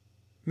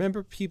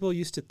 Remember, people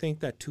used to think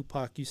that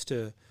Tupac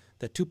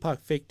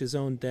faked his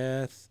own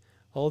death,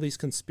 all these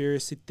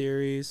conspiracy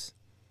theories,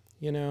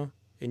 and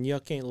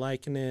Yuck ain't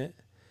liking it.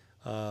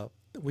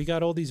 We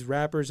got all these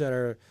rappers that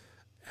are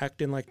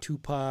acting like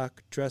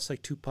Tupac, dressed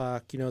like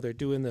Tupac.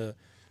 They're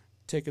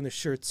taking their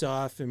shirts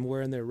off and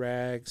wearing their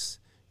rags,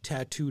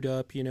 tattooed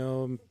up,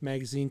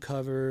 magazine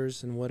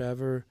covers and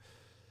whatever.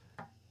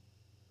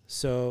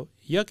 So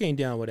Yuck ain't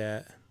down with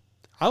that.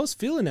 I was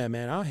feeling that,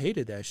 man. I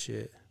hated that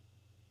shit.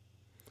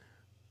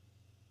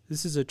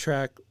 This is a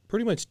track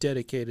Pretty much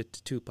dedicated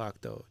to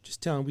Tupac, though.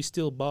 Just telling we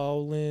still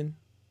ballin'.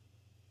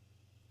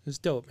 It's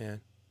dope,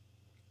 man.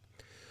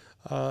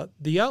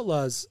 The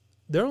Outlaws,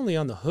 they're only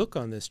on the hook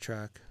on this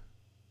track.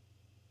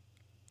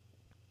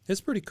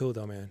 It's pretty cool,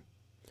 though, man.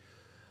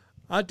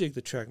 I dig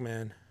the track,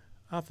 man.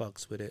 I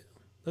fucks with it.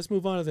 Let's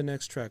move on to the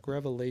next track,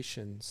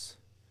 Revelations.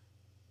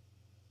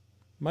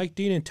 Mike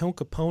Dean and Tone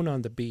Capone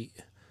on the beat.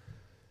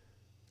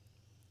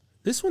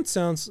 This one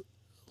sounds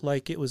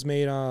like it was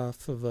made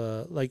off of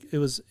it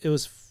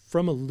was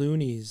from a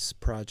Loonies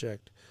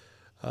project.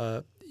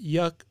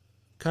 Yuck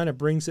kind of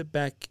brings it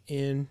back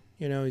in.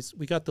 You know,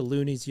 we got the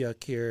Loonies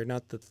Yuck here,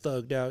 not the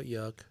thugged out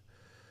Yuck.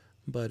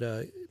 But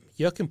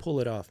Yuck can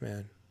pull it off,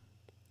 man.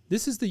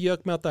 This is the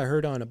Yukmouth I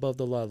heard on Above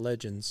the Law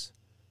Legends.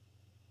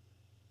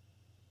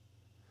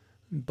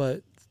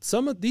 But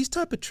some of these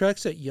type of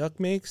tracks that Yuck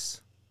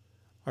makes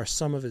are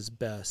some of his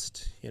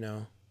best, you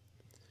know.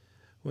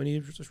 When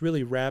he's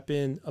really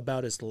rapping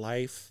about his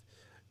life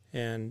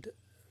and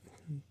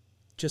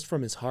just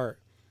from his heart.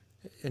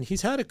 And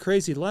he's had a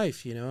crazy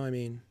life, you know. I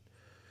mean,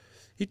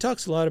 he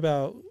talks a lot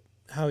about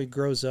how he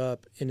grows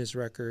up in his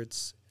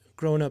records,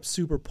 growing up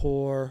super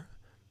poor,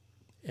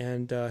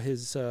 and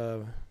his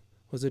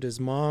was it his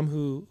mom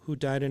who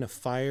died in a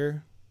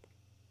fire?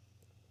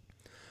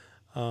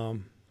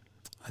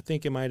 I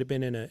think it might have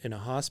been in a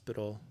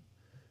hospital.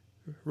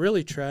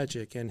 Really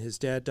tragic, and his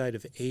dad died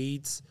of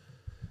AIDS.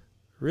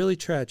 Really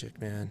tragic,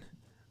 man.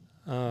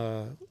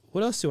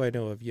 What else do I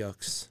know of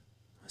Yuck's?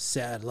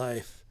 Sad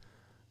life.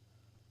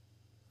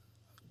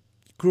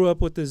 Grew up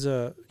with his,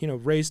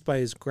 raised by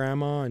his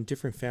grandma and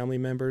different family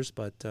members,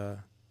 but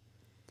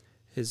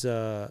his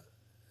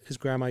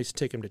grandma used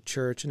to take him to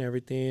church and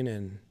everything,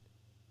 and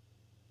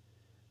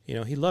you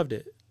know, he loved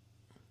it.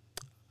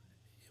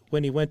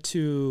 When he went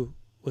to,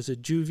 was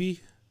it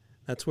juvie?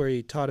 That's where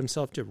he taught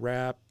himself to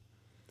rap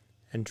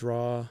and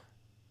draw.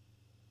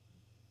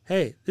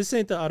 Hey, this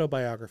ain't the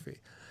autobiography.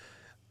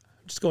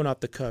 I'm just going off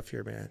the cuff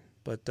here, man.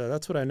 But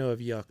that's what I know of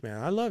Yuck, man.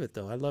 I love it,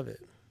 though. I love it.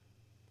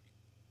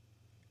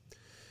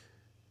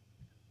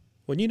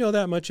 When you know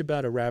that much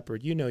about a rapper,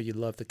 you know you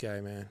love the guy,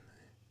 man.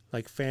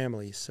 Like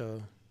family,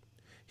 so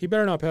he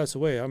better not pass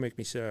away. That'll make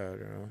me sad,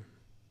 you know.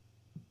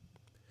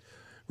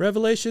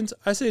 Revelations,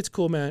 I say it's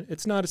cool, man.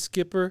 It's not a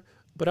skipper,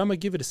 but I'm going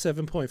to give it a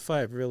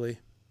 7.5, really.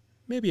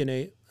 Maybe an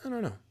 8. I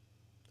don't know.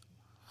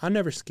 I'll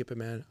never skip it,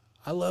 man.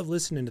 I love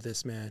listening to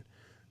this, man.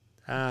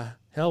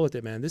 Hell with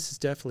it, man. This is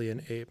definitely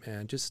an 8,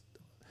 man. Just,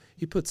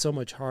 he put so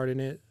much heart in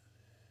it.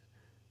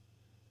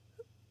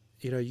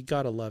 You know, you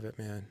got to love it,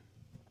 man.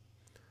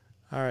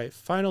 All right,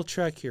 final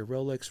track here,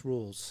 Rolex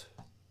Rules.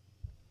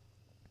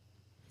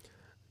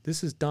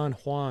 This is Don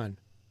Juan,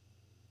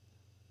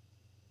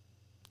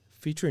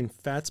 featuring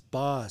Fats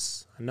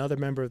Boss, another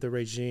member of the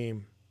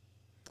regime.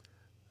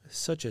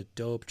 Such a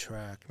dope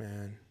track,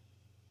 man.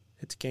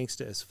 It's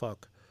gangsta as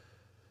fuck.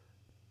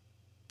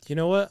 You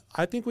know what?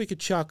 I think we could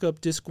chalk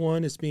up disc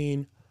 1 as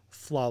being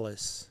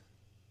flawless.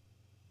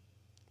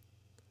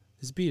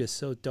 This beat is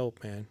so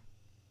dope, man.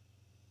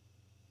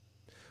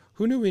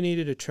 Who knew we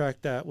needed a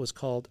track that was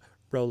called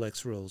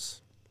Rolex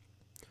Rules?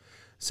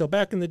 So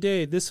back in the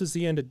day, this was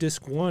the end of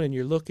disc 1, and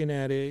you're looking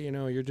at it, you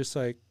know, you're just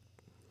like,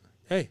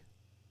 hey,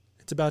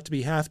 it's about to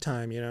be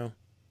halftime, you know.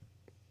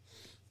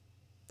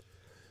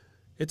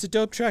 It's a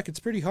dope track. It's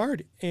pretty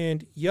hard.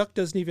 And Yuck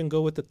doesn't even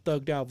go with the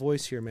thugged out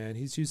voice here, man.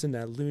 He's using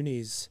that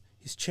Loonies.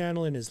 He's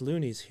channeling his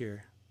Loonies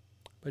here.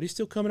 But he's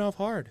still coming off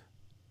hard.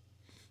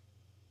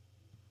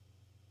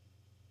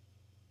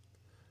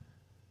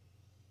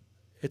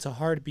 It's a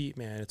hard beat,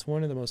 man. It's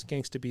one of the most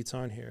gangsta beats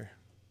on here.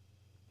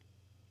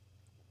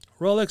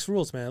 Rolex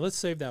Rules, man. Let's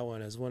save that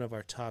one as one of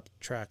our top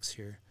tracks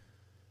here.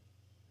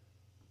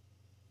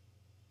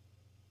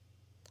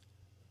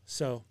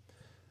 So,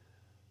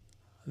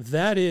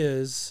 that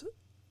is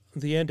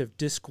the end of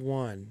disc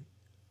 1.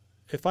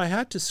 If I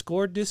had to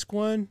score disc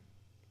 1,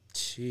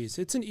 jeez,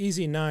 it's an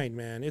easy 9,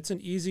 man. It's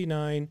an easy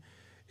 9.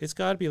 It's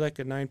got to be like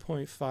a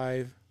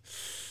 9.5.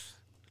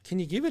 Can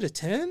you give it a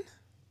 10?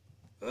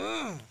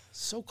 Ugh,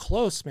 so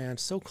close, man.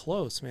 So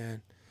close,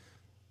 man.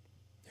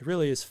 It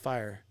really is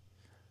fire.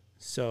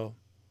 So,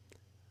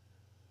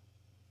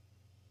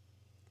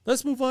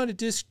 let's move on to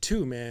disc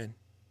 2, man.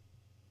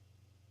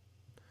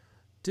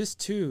 Disc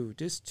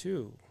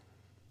 2.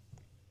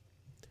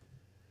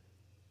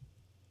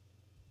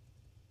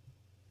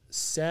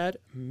 Sad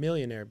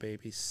Millionaire,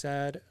 baby.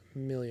 Sad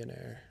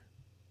Millionaire.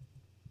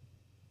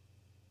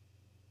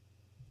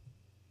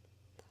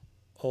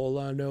 All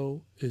I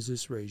know is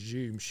this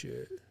regime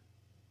shit.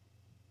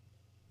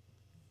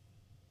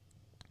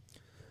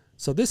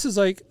 So this is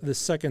like the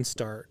second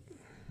start.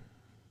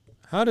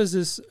 How does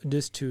this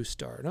disc 2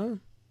 start, huh?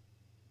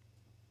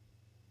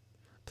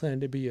 Plan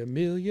to be a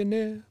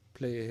millionaire.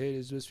 Play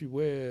haters just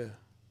beware.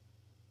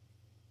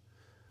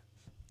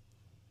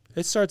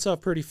 It starts off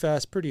pretty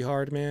fast, pretty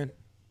hard, man.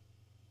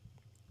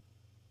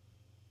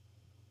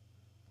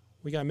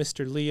 We got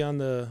Mr. Lee on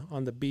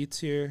the beats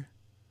here.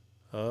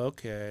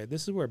 Okay,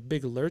 this is where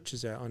Big Lurch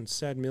is at on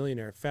Sad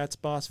Millionaire. Fats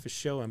Boss for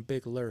show and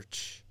Big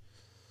Lurch.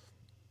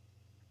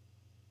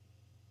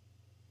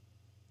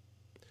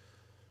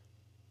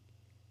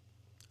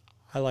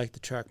 I like the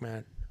track,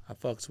 man. I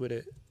fucks with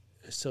it.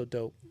 It's so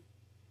dope.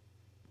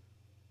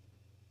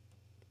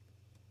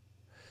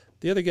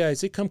 The other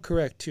guys, they come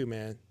correct too,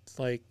 man. It's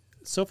like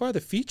so far the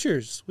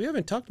features. We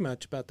haven't talked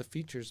much about the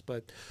features,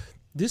 but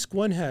disc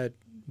one had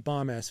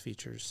bomb ass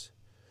features.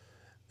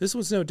 This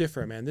one's no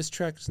different, man. This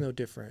track is no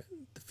different.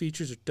 The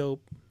features are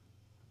dope.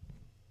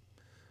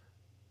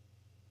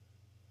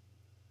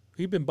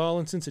 We've been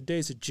balling since the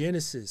days of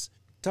Genesis.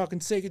 Talking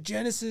Sega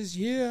Genesis,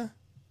 yeah.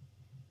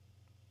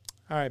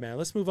 All right, man.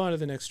 Let's move on to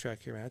the next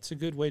track here, man. It's a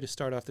good way to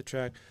start off the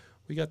track.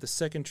 We got the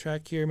second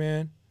track here,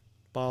 man.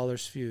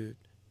 Ballers Feud.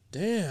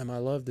 Damn, I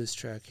love this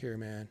track here,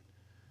 man.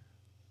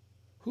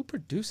 Who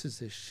produces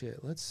this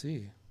shit? Let's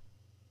see.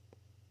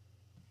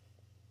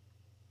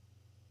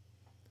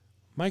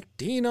 Mike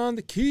Dean on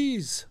the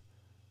keys.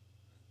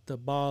 The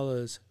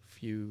Ballers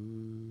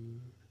Feud.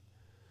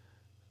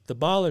 The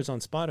Ballers on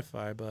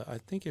Spotify, but I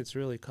think it's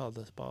really called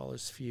the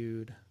Ballers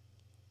Feud.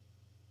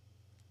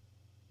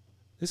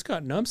 This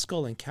got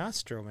Numbskull and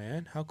Castro,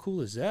 man. How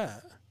cool is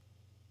that?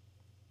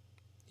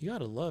 You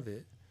gotta love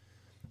it.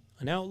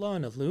 An outlaw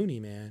and a loony,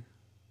 man.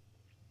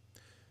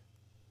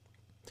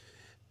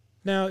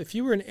 Now, if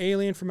you were an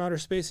alien from outer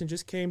space and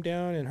just came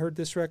down and heard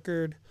this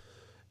record,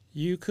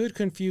 you could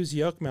confuse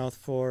Yukmouth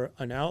for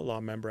an outlaw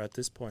member at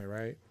this point,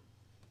 right?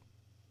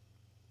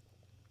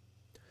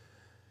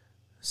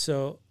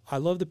 So, I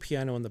love the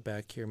piano in the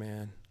back here,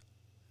 man.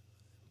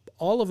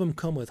 All of them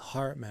come with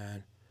heart,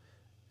 man.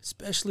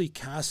 Especially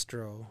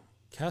Castro.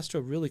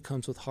 Castro really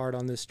comes with heart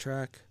on this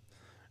track.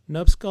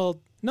 Numbskull's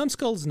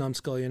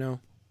Numbskull, you know.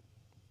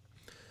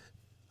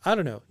 I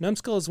don't know.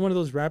 Numbskull is one of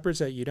those rappers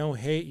that you don't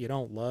hate, you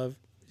don't love.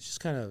 It's just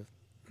kind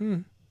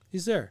of,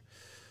 he's there.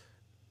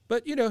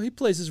 But, you know, he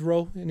plays his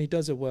role and he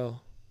does it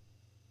well.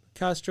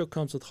 Castro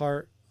comes with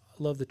heart.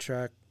 I love the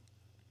track.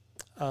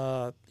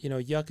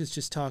 Yuck is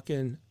just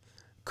talking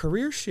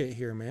career shit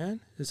here,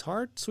 man. His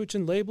heart,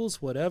 switching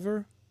labels,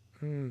 whatever.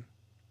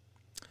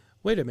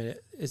 Wait a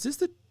minute. Is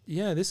this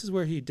this is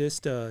where he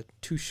dissed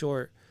Too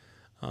Short,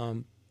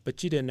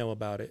 but you didn't know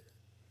about it,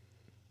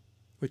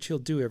 which he'll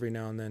do every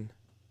now and then.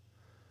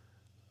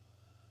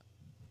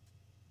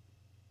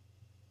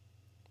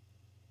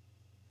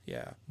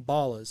 Yeah,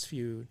 Ballers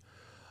Feud.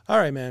 All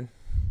right, man.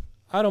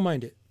 I don't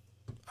mind it.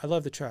 I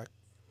love the track.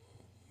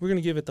 We're going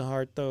to give it the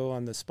heart, though,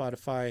 on the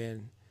Spotify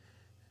and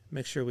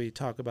make sure we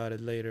talk about it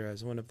later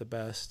as one of the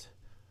best.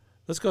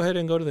 Let's go ahead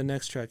and go to the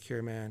next track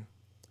here, man.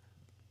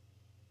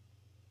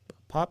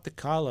 Pop the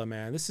Collar,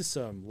 man. This is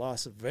some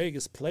Las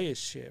Vegas players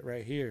shit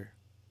right here.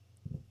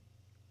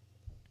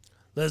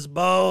 Let's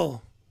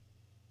ball.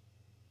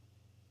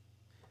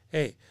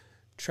 Hey,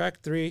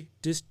 track 3,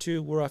 disc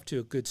 2, we're off to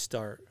a good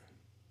start.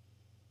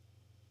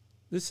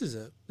 This is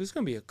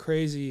going to be a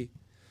crazy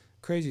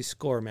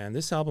score, man.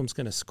 This album's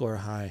going to score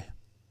high.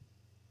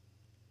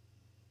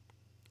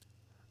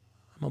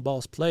 I'm a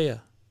boss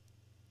player.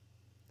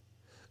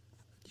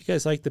 You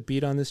guys like the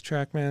beat on this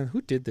track, man?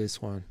 Who did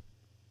this one?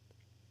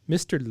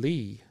 Mr.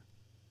 Lee.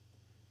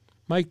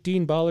 Mike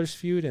Dean Ballers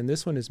Feud, and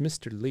this one is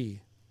Mr.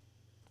 Lee.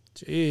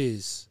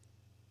 Jeez.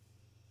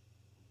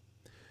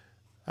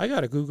 I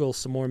got to Google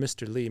some more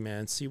Mr. Lee,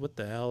 man. See what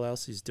the hell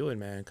else he's doing,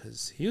 man.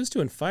 Because he was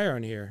doing fire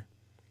on here.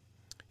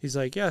 He's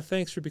like, yeah,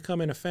 thanks for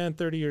becoming a fan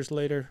 30 years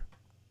later.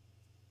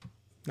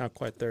 Not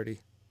quite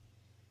 30.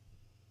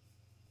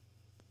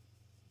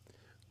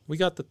 We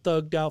got the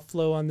thugged out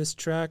flow on this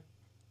track.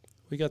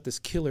 We got this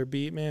killer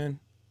beat, man.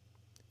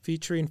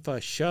 Featuring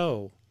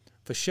Fasho.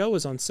 Fasho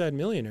is on Sad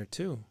Millionaire,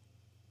 too.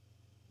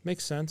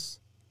 Makes sense.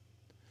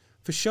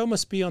 Fasho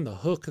must be on the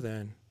hook,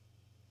 then.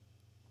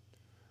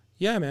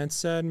 Yeah, man,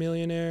 Sad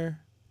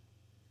Millionaire.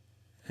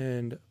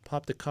 And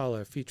Pop the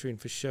Collar featuring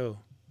Fasho.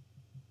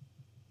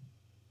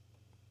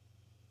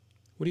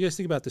 What do you guys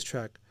think about this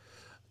track?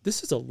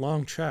 This is a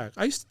long track.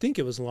 I used to think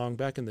it was long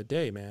back in the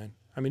day, man.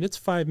 I mean, it's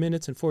 5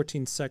 minutes and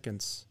 14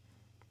 seconds.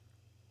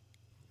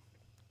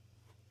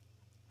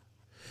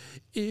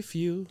 If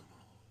you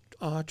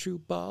are a true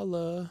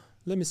baller,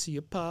 let me see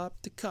you pop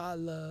the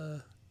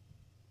collar.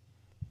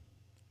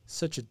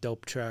 Such a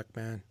dope track,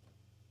 man.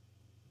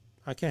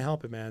 I can't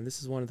help it, man.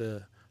 This is one of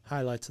the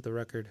highlights of the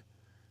record.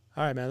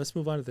 All right, man, let's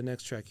move on to the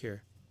next track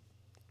here.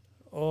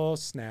 Oh,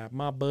 snap.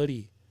 My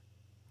Buddy.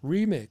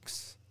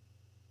 Remix.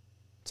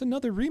 It's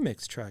another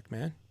remix track,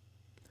 man.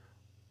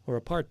 Or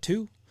a part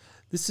 2.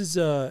 This is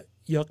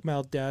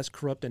Yukmouth, Daz,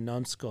 Corrupt, and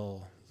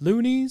Numbskull.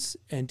 Loonies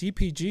and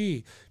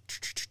DPG.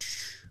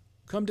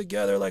 Come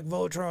together like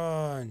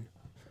Voltron.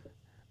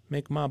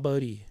 Make My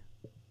Buddy.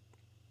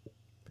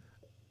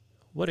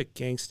 What a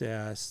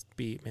gangsta-ass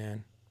beat,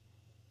 man.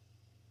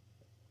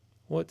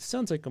 Well, it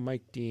sounds like a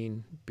Mike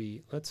Dean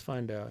beat. Let's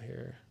find out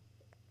here.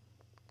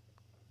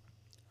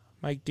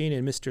 Mike Dean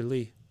and Mr.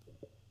 Lee.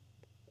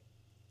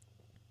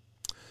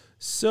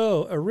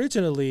 So,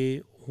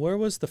 originally, where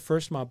was the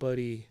first My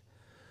Buddy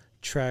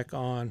track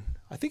on?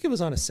 I think it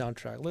was on a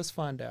soundtrack. Let's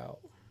find out.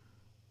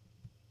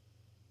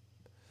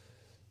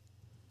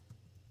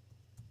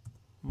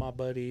 My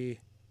Buddy,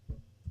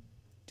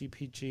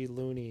 DPG,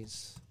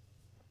 Loonies.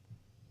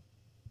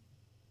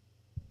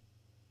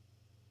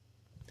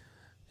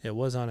 It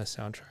was on a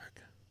soundtrack.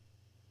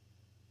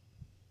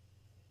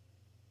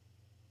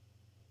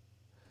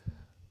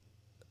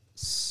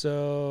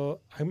 So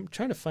I'm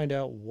trying to find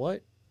out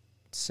what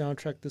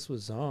soundtrack this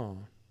was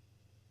on.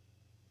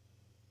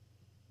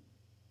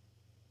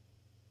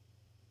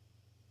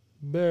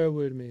 Bear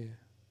with me.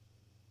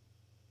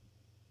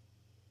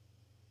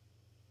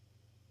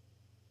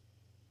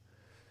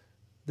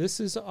 This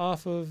is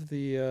off of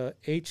the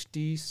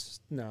HD.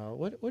 No,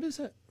 what is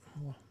that?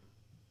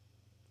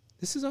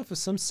 This is off of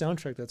some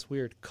soundtrack that's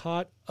weird.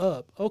 Caught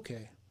Up.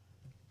 Okay.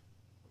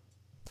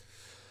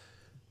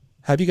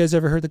 Have you guys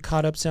ever heard the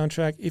Caught Up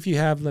soundtrack? If you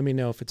have, let me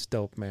know if it's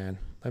dope, man.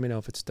 Let me know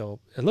if it's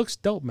dope. It looks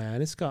dope,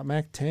 man. It's got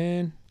Mac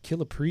 10,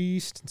 Killer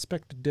Priest,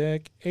 Inspector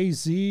Deck,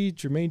 AZ,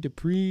 Jermaine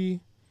Dupri.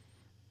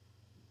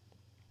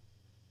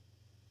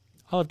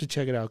 I'll have to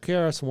check it out.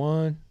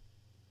 KRS-One.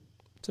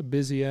 It's a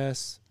busy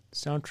ass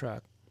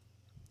soundtrack.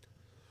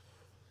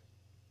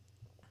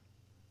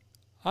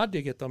 I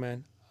dig it though,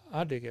 man.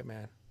 I dig it,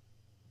 man.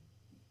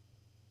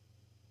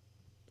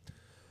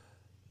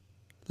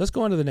 Let's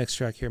go on to the next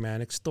track here,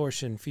 man.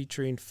 Extortion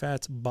featuring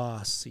Fats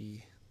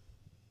Bossy.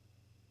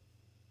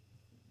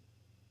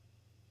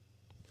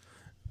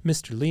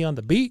 Mr. Lee on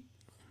the beat.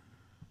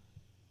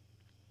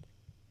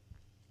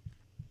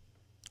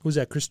 Who's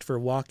that? Christopher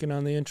Walken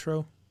on the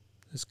intro?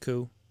 That's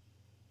cool.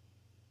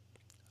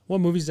 What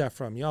movie's that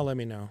from? Y'all let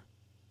me know.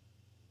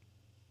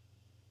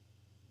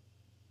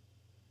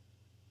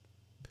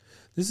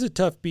 This is a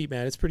tough beat,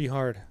 man. It's pretty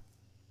hard.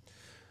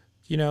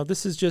 You know,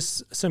 this is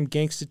just some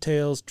gangsta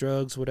tales,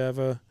 drugs,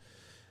 whatever.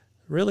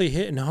 Really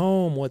hitting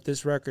home what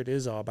this record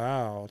is all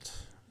about.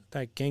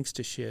 That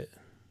gangsta shit.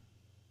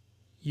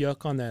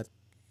 Yuck on that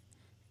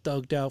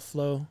thugged out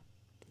flow.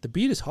 The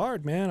beat is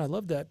hard, man. I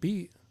love that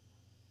beat.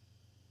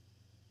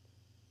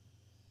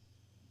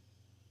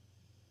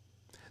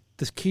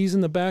 The keys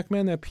in the back,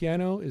 man, that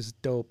piano is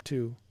dope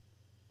too.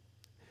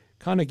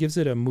 Kind of gives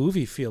it a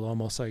movie feel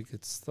almost, like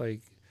it's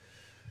like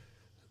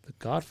the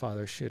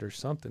Godfather shit or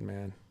something,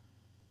 man.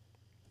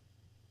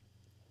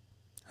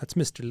 That's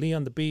Mr. Lee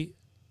on the beat.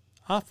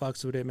 I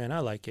fucks with it, man. I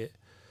like it.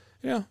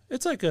 You know,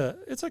 it's like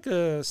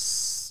a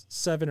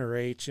 7 or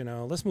 8, you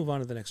know. Let's move on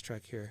to the next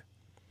track here.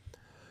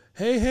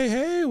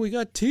 Hey, we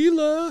got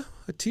Tila.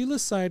 A Tila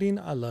sighting.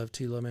 I love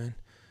Tila, man.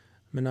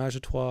 Menage a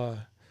Trois.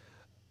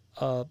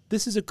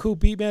 This is a cool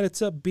beat, man. It's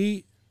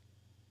upbeat.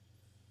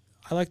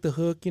 I like the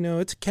hook, you know.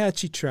 It's a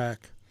catchy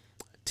track.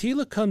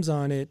 Tila comes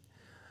on it,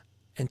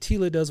 and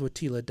Tila does what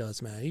Tila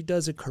does, man. He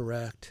does it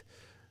correct.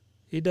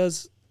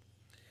 He's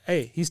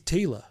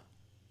Tila.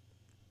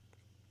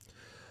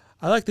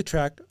 I like the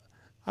track.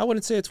 I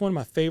wouldn't say it's one of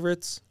my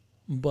favorites,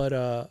 but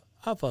I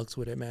fucks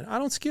with it, man. I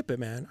don't skip it,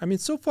 man. I mean,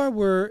 so far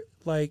we're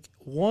like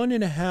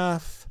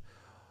 1.5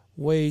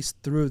 ways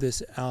through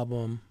this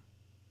album.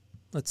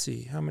 Let's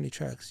see, how many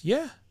tracks?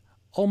 Yeah,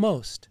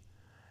 almost.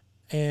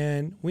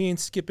 And we ain't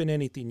skipping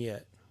anything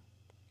yet.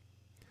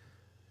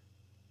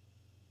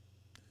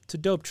 It's a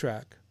dope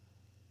track.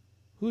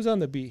 Who's on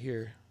the beat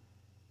here?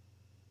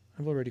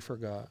 I've already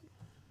forgot.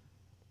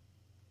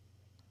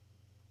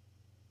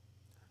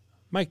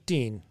 Mike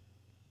Dean.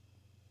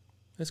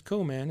 That's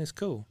cool, man. It's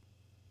cool.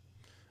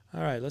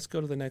 All right, let's go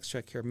to the next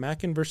track here.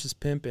 Mackin versus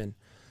Pimpin'.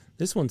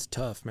 This one's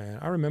tough, man.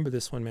 I remember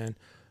this one, man.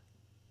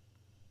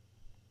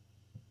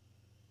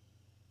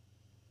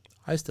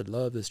 I used to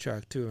love this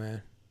track too,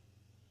 man.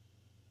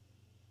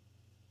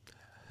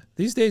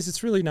 These days,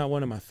 it's really not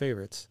one of my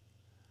favorites,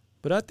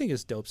 but I think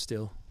it's dope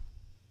still.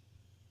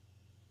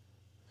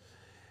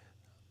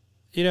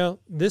 You know,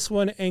 this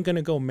one ain't going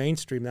to go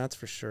mainstream, that's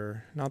for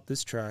sure. Not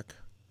this track.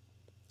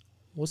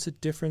 What's the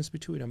difference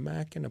between a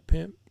Mac and a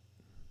pimp?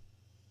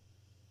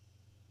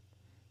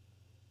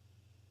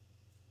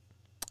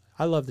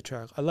 I love the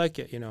track. I like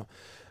it, you know.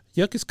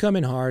 Yuck is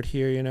coming hard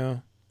here, you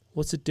know.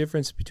 What's the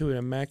difference between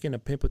a Mac and a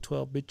pimp with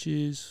 12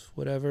 bitches,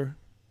 whatever?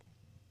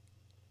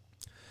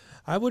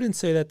 I wouldn't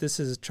say that this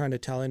is trying to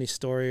tell any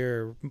story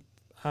or,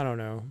 I don't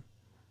know.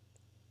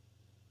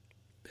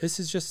 This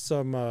is just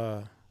some,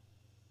 I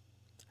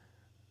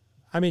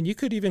mean, you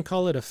could even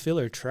call it a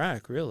filler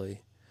track,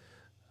 really.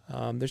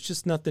 There's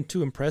just nothing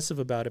too impressive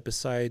about it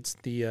besides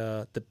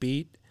the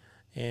beat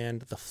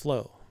and the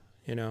flow,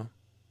 you know.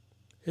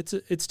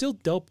 It's still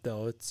dope,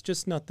 though. It's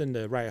just nothing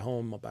to write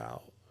home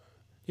about.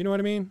 You know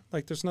what I mean?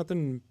 Like, there's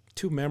nothing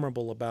too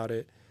memorable about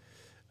it.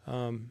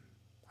 I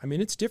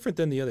mean, it's different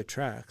than the other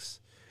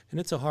tracks, and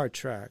it's a hard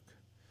track.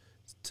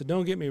 So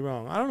don't get me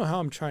wrong. I don't know how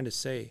I'm trying to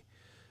say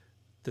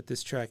that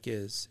this track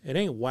is. It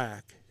ain't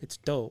whack. It's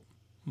dope,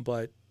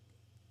 but,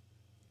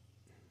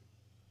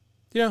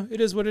 you know, it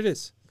is what it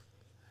is.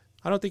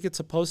 I don't think it's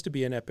supposed to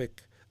be an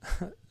epic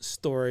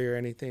story or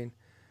anything.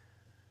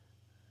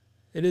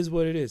 It is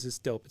what it is. It's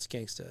dope. It's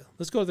gangsta.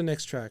 Let's go to the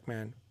next track,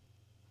 man.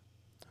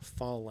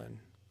 Fallen.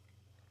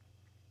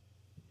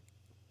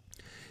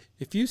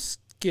 If you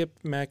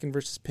skipped Mackin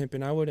versus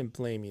Pimpin', I wouldn't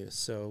blame you.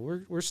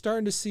 So we're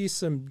starting to see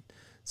some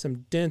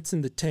dents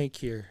in the tank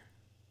here.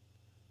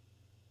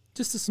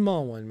 Just a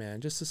small one, man.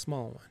 Just a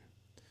small one.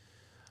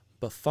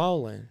 But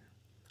Fallen,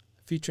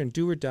 featuring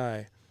Do or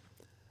Die.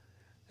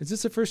 Is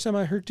this the first time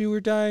I heard Do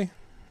or Die?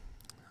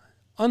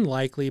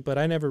 Unlikely, but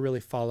I never really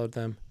followed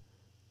them.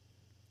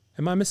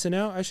 Am I missing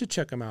out? I should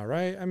check them out,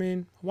 right? I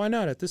mean, why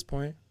not at this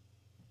point?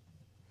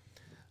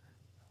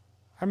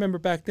 I remember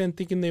back then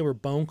thinking they were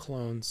Bone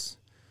clones.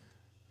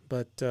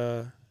 But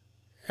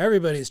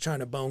everybody's trying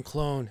to Bone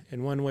clone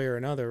in one way or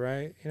another,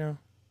 right? You know?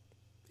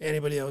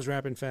 Anybody that was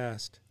rapping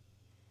fast.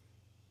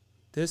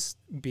 This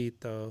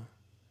beat, though,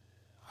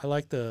 I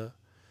like the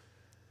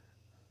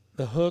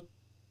hook.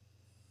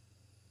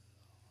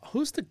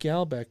 Who's the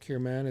gal back here,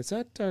 man? Is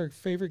that our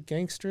favorite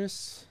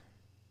gangstress?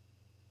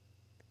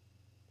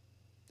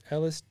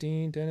 Ellis,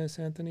 Dean, Dennis,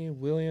 Anthony,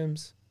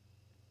 Williams.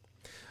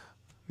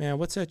 Man,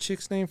 what's that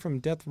chick's name from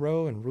Death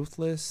Row and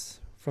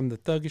Ruthless? From the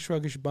Thuggish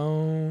Ruggish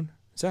Bone?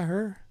 Is that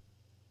her?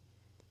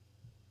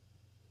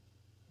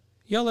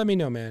 Y'all let me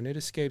know, man. It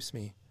escapes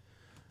me.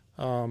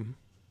 I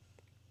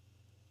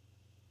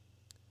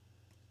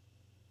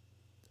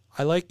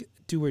like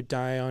Do or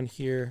Die on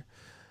here.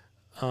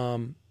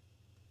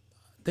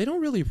 They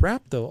don't really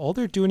rap, though. All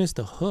they're doing is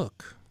the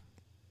hook.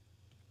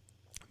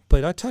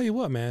 But I tell you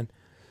what, man.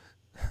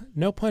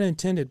 No pun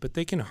intended, but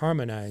they can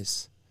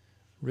harmonize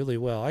really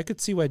well. I could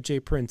see why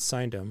Jay Prince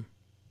signed them.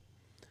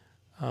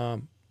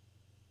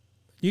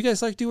 You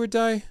guys like Do or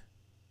Die?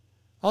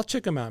 I'll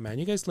check them out, man.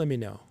 You guys let me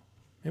know.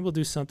 Maybe we'll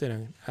do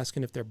something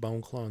asking if they're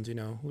Bone clones, you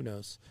know. Who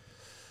knows?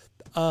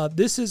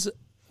 This is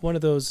one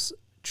of those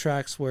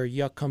tracks where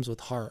Yuck comes with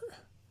heart.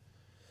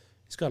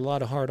 He's got a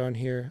lot of heart on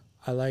here.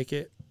 I like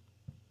it.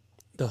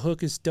 The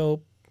hook is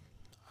dope.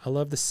 I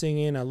love the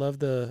singing. I love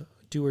the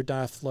Do or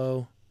Die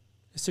flow.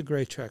 It's a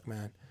great track,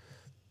 man.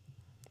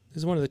 This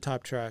is one of the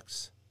top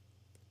tracks.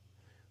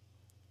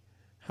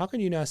 How can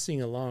you not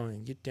sing along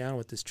and get down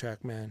with this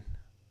track, man?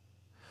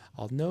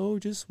 I'll know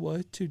just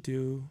what to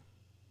do.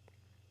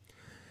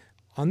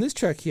 On this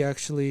track, he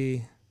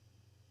actually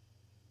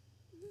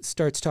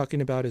starts talking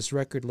about his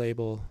record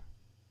label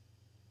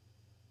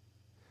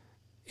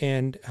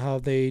and how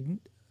they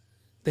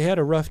had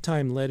a rough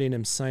time letting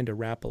him sign to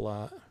rap a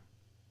lot.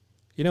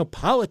 You know,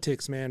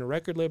 politics, man,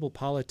 record label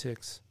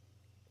politics.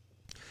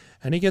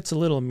 And he gets a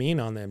little mean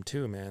on them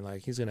too, man.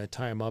 Like he's going to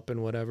tie him up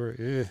and whatever.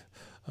 Ugh.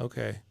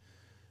 Okay.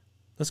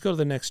 Let's go to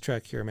the next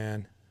track here,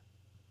 man.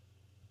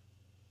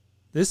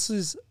 This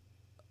is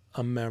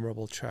a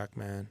memorable track,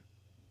 man.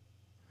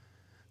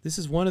 This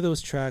is one of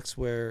those tracks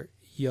where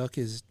Yuck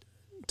is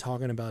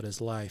talking about his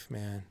life,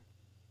 man.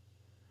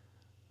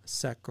 I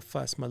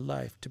sacrificed my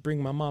life to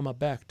bring my mama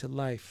back to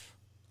life.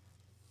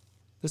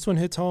 This one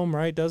hits home,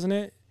 right? Doesn't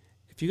it?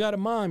 If you got a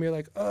mom, you're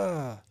like,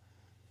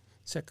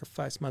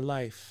 sacrifice my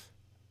life.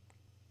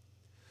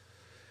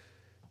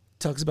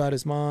 Talks about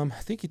his mom.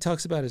 I think he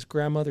talks about his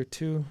grandmother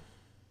too.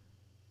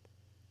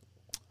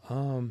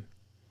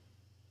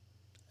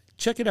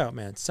 Check it out,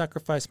 man.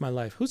 Sacrifice my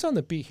life. Who's on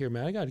the beat here,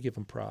 man? I got to give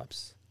him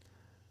props.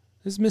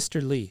 This is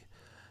Mr. Lee.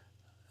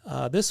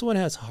 This one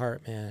has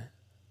heart, man.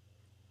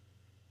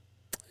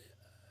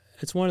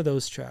 It's one of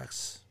those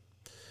tracks.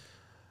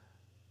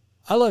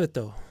 I love it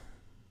though.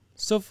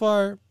 So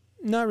far,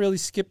 not really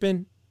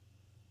skipping.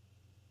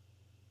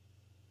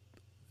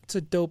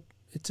 We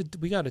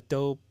got a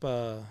dope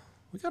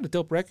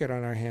record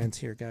on our hands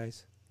here,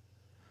 guys.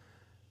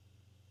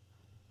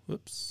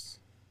 Whoops.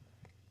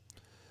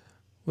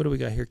 What do we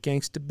got here?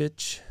 Gangsta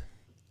Bitch.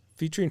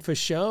 Featuring For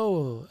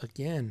Show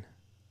again.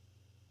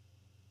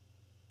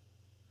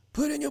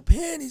 Put in your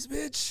panties,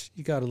 bitch.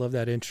 You gotta love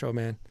that intro,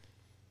 man.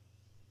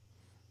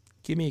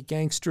 Give me a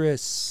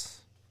gangstress.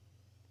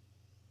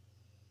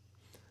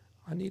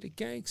 I need a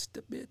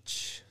gangsta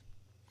bitch.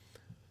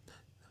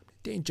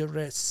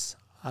 Dangerous.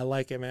 I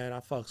like it, man. I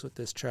fucks with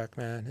this track,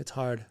 man. It's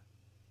hard.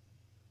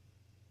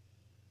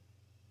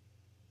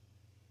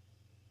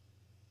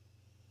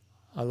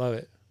 I love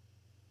it.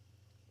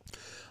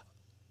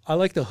 I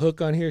like the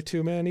hook on here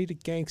too, man. I need a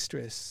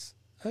gangstress.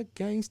 A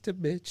gangsta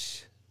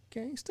bitch.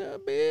 Gangsta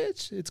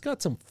bitch. It's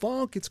got some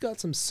funk. It's got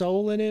some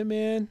soul in it,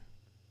 man.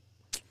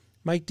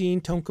 Mike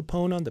Dean, Tone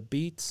Capone on the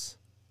beats.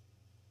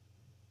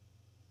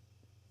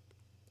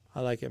 I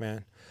like it,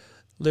 man.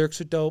 Lyrics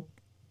are dope.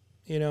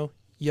 You know,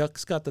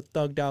 Yuck's got the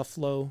thugged out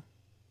flow.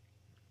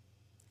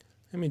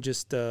 I'm going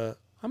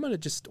to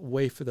just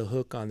wait for the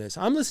hook on this.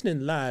 I'm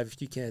listening live,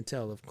 if you can't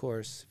tell, of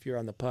course, if you're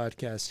on the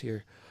podcast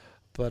here.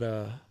 But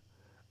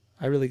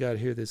I really got to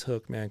hear this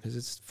hook, man, because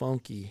it's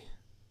funky.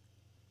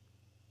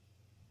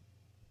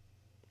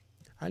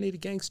 I need a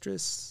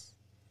gangstress.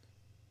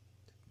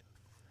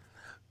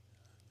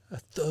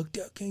 A thugged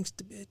out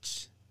gangsta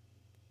bitch.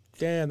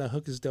 Damn, that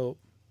hook is dope.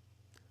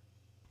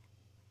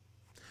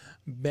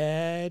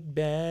 Bad,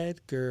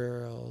 bad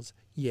girls.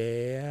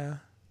 Yeah.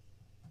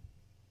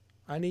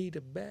 I need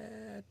a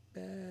bad,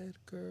 bad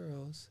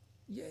girls.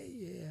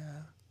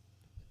 Yeah.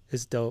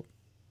 It's dope.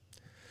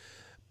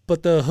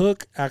 But the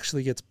hook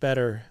actually gets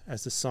better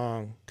as the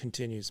song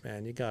continues,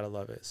 man. You gotta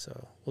love it.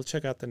 So we'll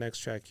check out the next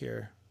track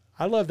here.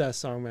 I love that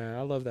song, man.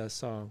 I love that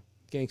song.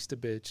 Gangsta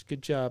Bitch.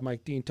 Good job,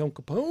 Mike Dean, Tone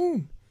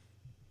Capone.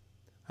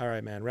 All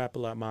right, man.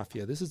 Rap-A-Lot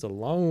Mafia. This is a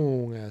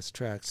long-ass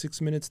track.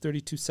 6 minutes,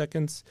 32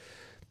 seconds.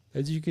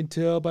 As you can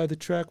tell by the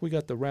track, we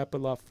got the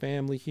Rap-A-Lot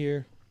family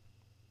here.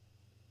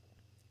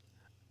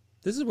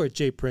 This is where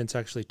Jay Prince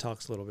actually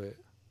talks a little bit.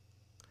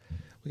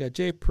 We got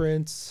Jay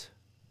Prince,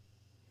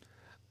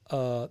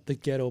 the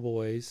Ghetto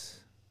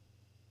Boys,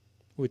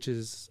 which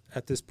is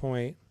at this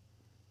point,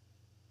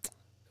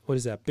 what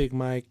is that? Big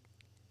Mike,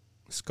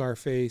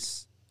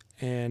 Scarface,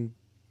 and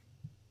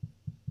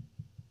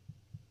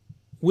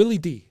Willie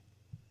D.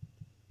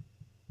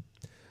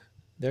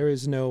 There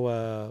is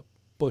no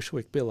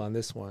Bushwick Bill on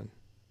this one.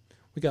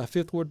 We got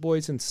Fifth Ward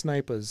Boys and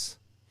Snipers.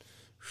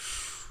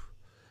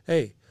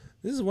 Hey,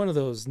 this is one of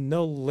those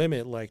No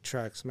Limit like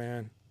tracks,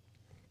 man.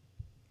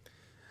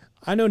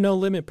 I know No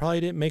Limit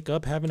probably didn't make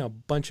up having a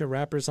bunch of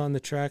rappers on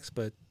the tracks,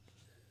 but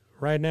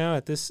right now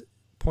at this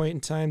point in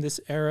time, this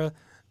era,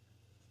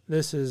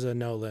 this is a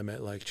No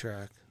Limit like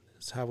track.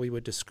 That's how we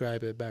would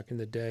describe it back in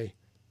the day.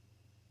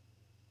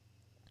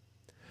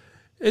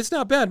 It's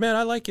not bad, man.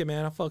 I like it,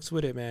 man. I fucks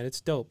with it, man.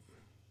 It's dope.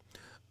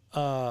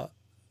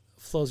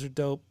 Flows are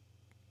dope.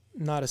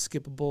 Not a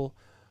skippable.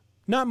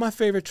 Not my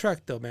favorite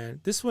track, though,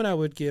 man. This one I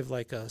would give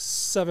like a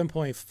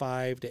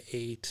 7.5 to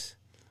 8,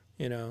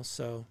 you know,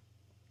 so.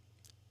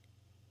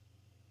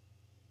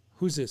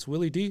 Who's this?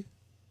 Willie D?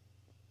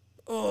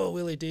 Oh,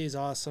 Willie D is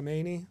awesome,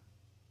 ain't he?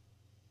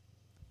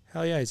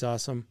 Hell yeah, he's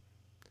awesome.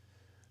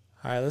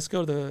 All right, let's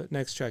go to the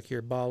next track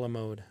here, Baller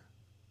Mode.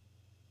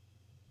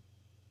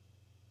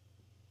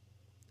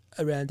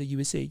 Around the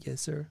USA,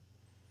 yes, sir.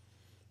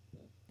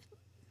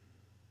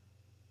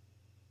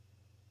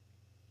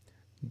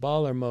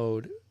 Baller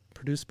Mode,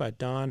 produced by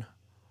Don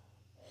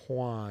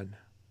Juan.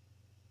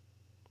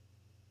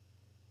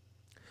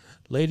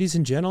 Ladies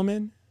and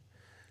gentlemen,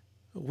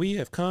 we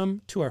have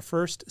come to our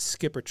first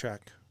skipper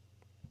track.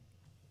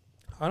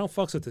 I don't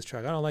fucks with this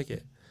track. I don't like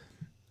it.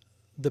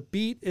 The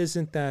beat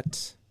isn't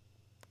that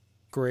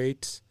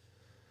great.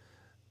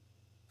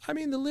 I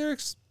mean, the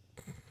lyrics,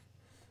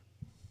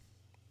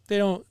 they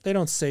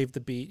don't save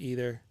the beat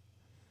either.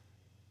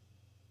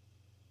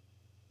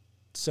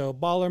 So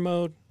Baller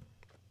Mode,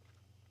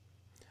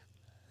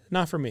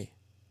 not for me.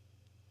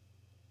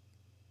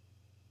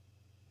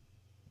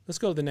 Let's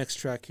go to the next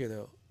track here,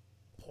 though.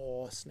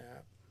 Oh,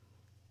 snap.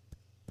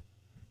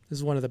 This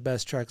is one of the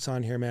best tracks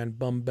on here, man.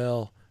 Bum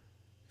Bell,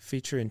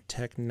 featuring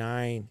Tech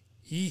 9.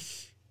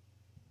 Eek.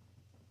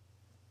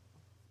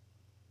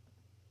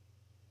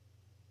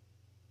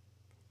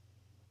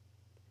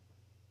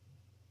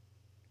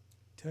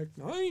 Tech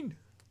 9.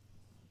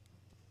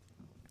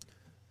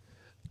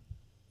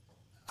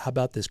 How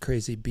about this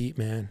crazy beat,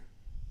 man?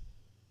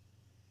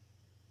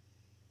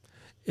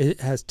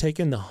 It has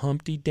taken the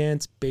Humpty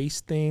Dance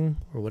bass thing,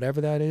 or whatever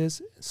that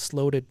is,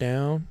 slowed it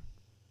down.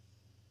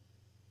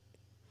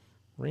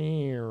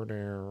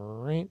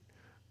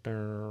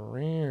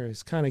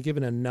 It's kind of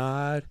giving a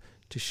nod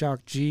to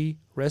Shock G.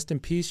 Rest in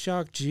peace,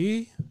 Shock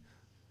G.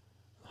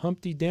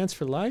 Humpty Dance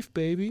for life,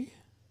 baby.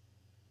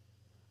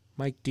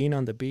 Mike Dean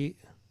on the beat.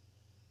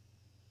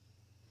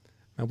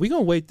 Man, we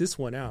gonna wait this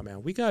one out,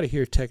 man. We gotta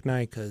hear Tech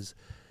 9 because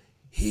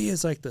he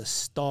is like the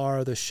star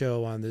of the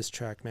show on this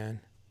track, man.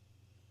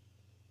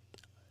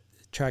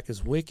 The track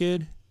is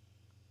wicked.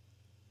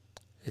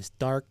 It's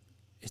dark.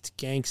 It's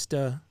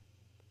gangsta.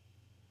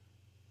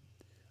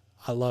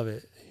 I love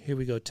it. Here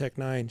we go, Tech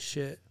 9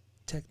 shit.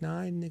 Tech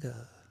 9,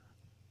 nigga.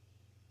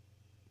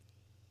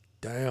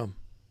 Damn.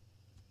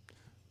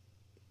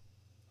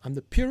 I'm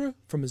the Pura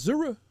from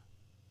Missouri.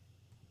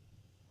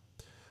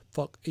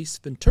 Fuck Ace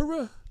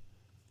Ventura.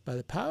 By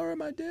the power of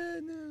my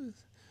dead.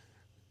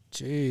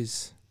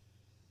 Jeez.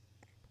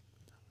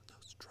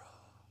 Those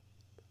drop.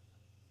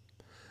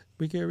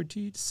 We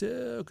guaranteed to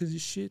sell because you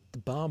shit the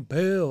bomb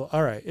bell.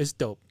 All right, it's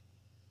dope.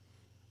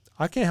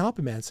 I can't help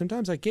it, man.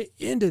 Sometimes I get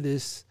into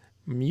this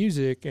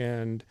music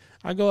and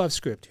I go off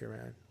script here,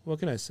 man. What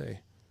can I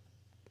say?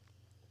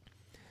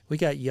 We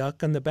got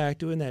Yuck on the back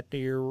doing that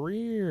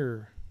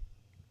rear.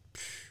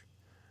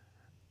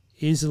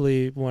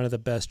 Easily one of the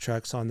best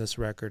tracks on this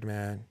record,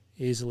 man.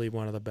 Easily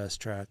one of the best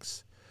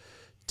tracks.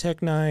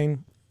 Tech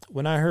 9,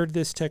 when I heard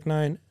this Tech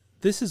 9,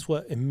 this is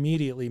what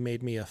immediately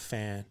made me a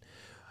fan.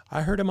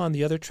 I heard him on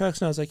the other tracks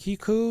and I was like, he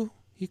cool.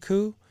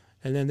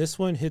 And then this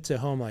one hits it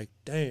home like,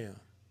 damn.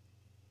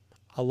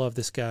 I love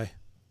this guy.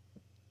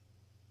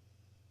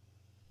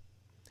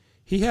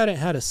 He hadn't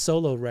had a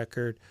solo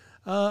record.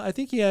 I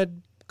think he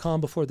had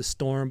Calm Before the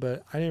Storm,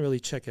 but I didn't really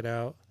check it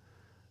out.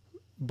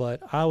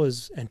 But I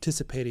was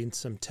anticipating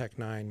some Tech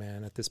 9,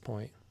 man, at this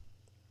point.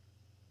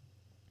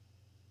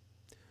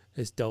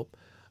 It's dope.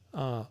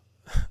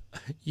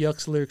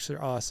 Yuck's lyrics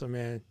are awesome,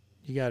 man.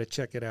 You got to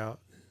check it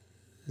out.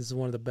 This is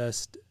one of the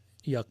best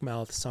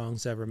Yukmouth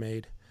songs ever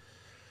made.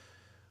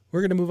 We're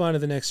going to move on to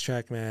the next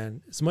track,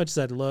 man. As much as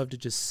I'd love to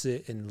just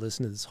sit and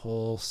listen to this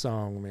whole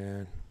song,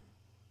 man.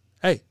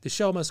 Hey, the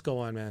show must go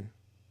on, man.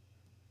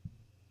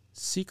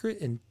 Secret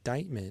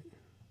Indictment.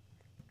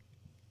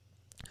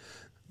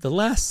 The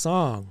last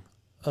song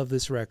of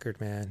this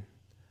record, man.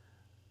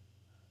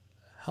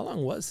 How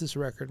long was this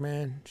record,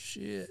 man?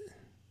 Shit.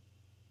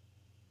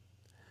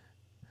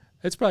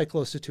 It's probably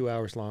close to 2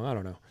 hours long. I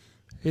don't know.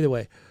 Either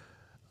way,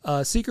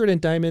 Secret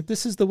Indictment.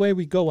 This is the way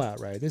we go out,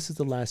 right? This is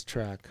the last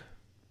track.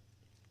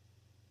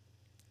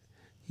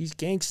 He's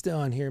gangsta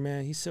on here,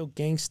 man. He's so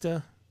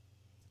gangsta.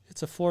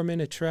 It's a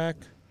 4-minute track.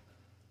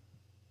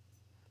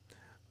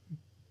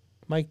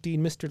 Mike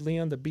Dean, Mr. Lee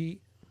on the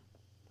beat.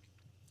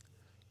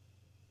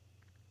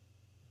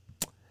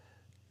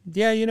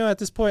 Yeah, at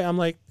this point, I'm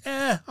like,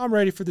 I'm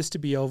ready for this to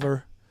be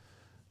over.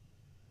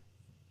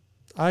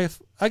 I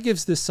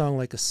gives this song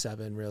like a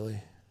 7,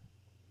 really.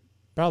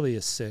 Probably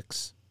a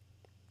 6.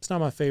 It's not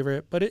my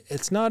favorite, but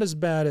it's not as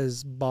bad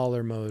as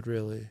Baller Mode,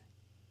 really.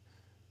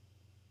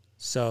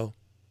 So,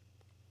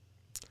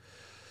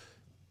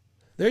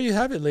 there you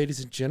have it, ladies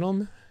and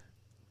gentlemen.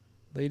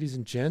 Ladies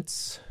and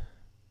gents.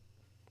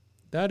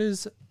 That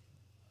is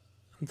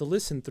the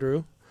listen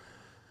through.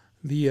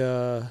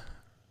 The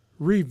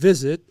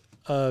revisit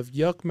of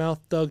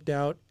Yukmouth Thugged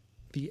Out,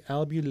 the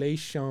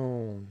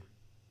albulation.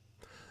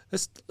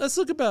 Let's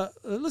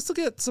look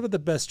at some of the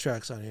best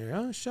tracks on here,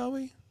 huh? Shall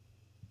we?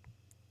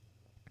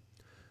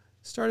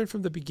 Starting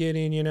from the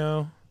beginning,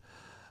 Do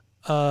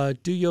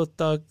Your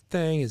Thug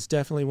Thing is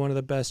definitely one of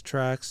the best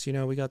tracks.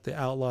 We got the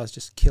Outlaws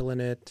just killing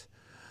it.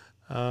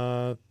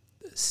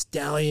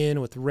 Stallion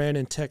with Ren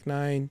and Tech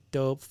 9,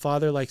 dope.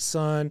 Father Like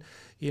Son,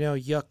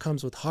 Yuck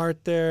comes with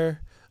heart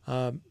there.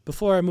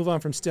 Before I move on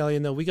from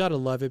Stallion, though, we got to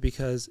love it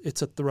because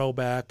it's a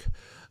throwback.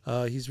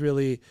 He's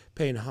really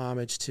paying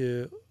homage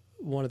to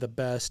one of the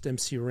best,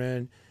 MC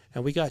Ren.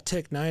 And we got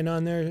Tech 9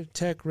 on there.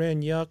 Tech,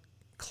 Ren, Yuck.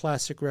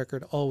 Classic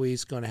record,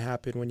 always going to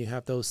happen when you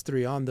have those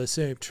three on the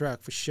same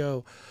track for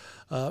show.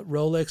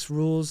 Rolex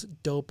Rules,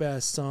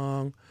 dope-ass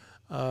song.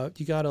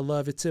 You got to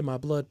love It's in My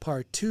Blood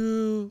Part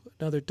 2,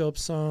 another dope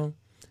song.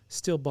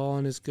 Still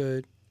Ballin' is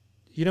good.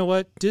 You know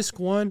what? Disc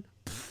 1,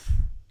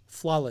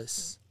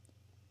 flawless.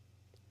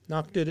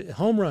 Knocked it,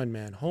 home run,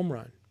 man, home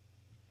run.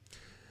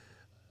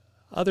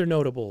 Other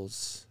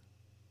notables.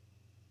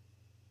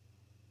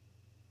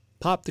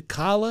 Pop the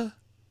Collar,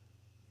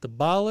 The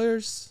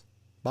Ballers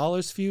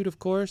Feud, of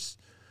course.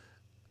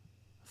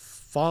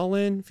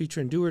 Fallen,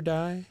 featuring Do or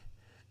Die.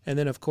 And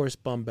then, of course,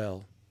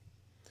 Bumbell.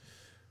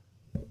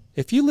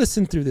 If you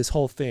listen through this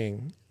whole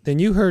thing, then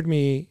you heard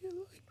me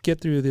get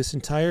through this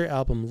entire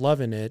album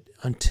loving it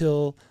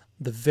until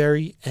the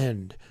very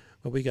end,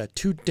 where we got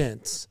 2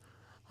 dents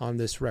on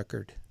this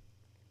record.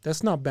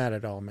 That's not bad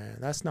at all, man.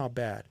 That's not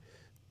bad.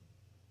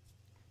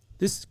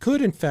 This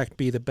could, in fact,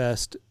 be the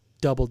best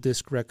double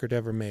disc record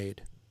ever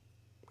made.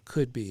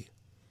 Could be.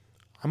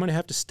 I'm going to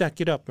have to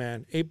stack it up,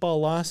 man. 8 Ball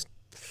Lost.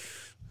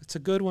 It's a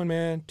good one,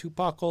 man.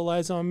 Tupac, All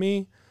Eyes on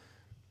Me.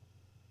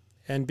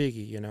 And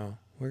Biggie,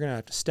 We're going to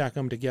have to stack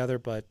them together.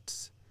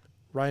 But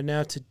right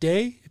now,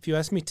 today, if you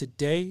ask me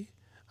today,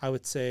 I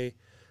would say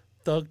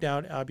Thugged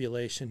Out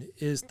Albulation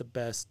is the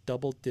best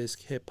double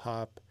disc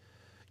hip-hop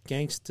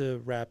gangsta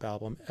rap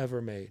album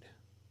ever made.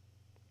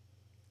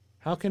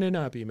 How can it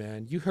not be,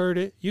 man? You heard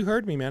it. You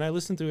heard me, man. I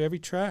listened through every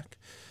track.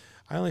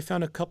 I only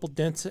found a couple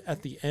dents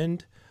at the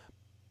end.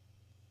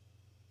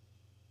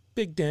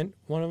 Big dent.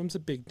 One of them's a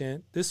big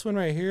dent. This one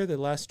right here, the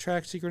last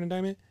track, Secret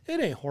Indictment, it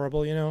ain't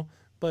horrible,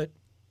 But,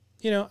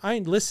 I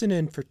ain't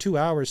listening for 2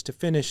 hours to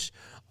finish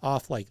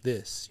off like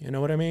this. You know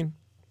what I mean?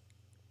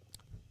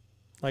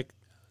 Like,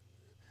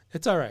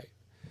 it's all right.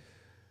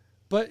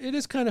 But it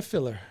is kind of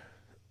filler.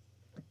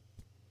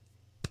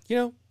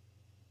 The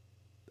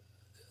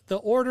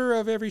order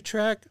of every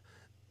track,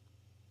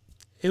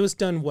 it was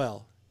done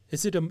well.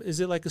 Is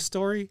it like a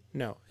story?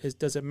 No.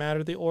 Does it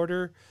matter the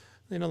order?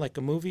 Like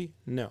a movie?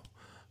 No.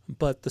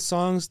 But the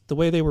songs, the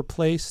way they were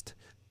placed,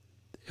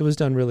 it was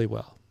done really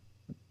well.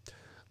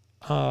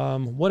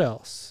 What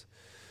else?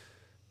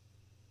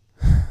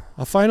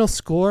 A final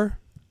score.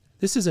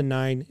 This is a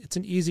 9. It's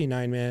an easy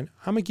 9, man.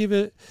 I'm going to give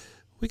it,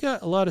 we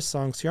got a lot of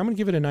songs here. I'm going to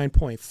give it a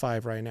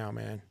 9.5 right now,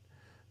 man.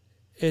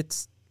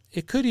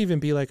 It could even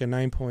be like a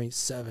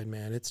 9.7,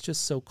 man. It's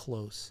just so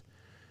close.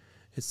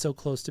 It's so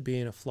close to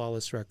being a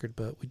flawless record,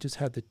 but we just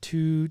had the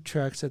 2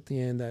 tracks at the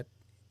end that,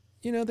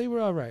 they were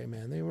all right,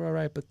 man. They were all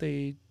right, but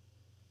they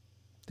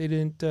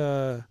didn't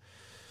they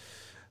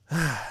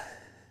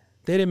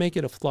didn't make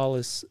it a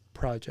flawless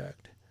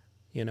project.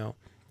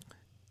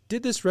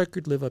 Did this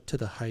record live up to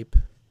the hype?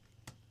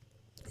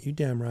 You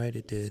damn right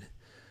it did.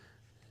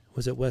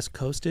 Was it West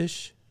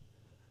Coast-ish?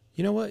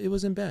 You know what? It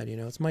wasn't bad.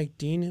 It's Mike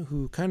Dean,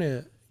 who kind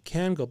of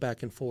can go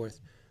back and forth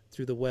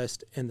through the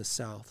West and the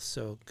South.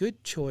 So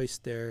good choice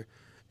there.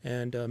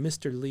 And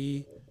Mr.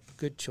 Lee,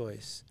 good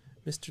choice.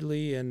 Mr.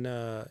 Lee and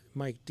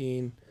Mike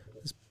Dean,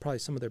 this is probably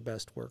some of their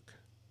best work.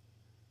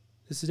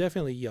 This is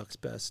definitely Yuck's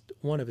best,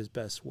 one of his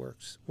best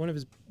works.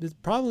 This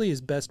probably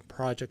his best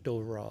project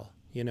overall,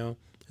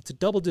 It's a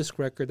double disc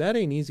record. That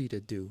ain't easy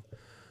to do.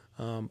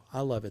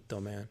 I love it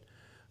though, man.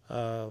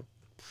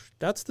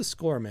 That's the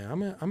score, man.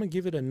 I'm gonna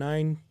give it a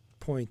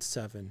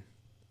 9.7.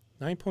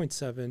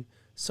 9.7.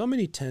 So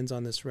many 10s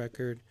on this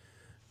record.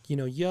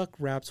 Yuck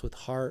raps with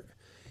heart.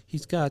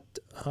 He's got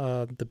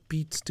the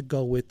beats to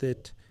go with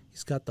it.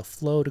 He's got the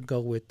flow to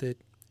go with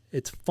it.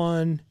 It's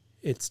fun.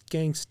 It's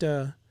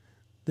gangsta.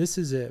 This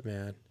is it,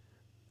 man.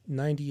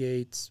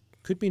 98's,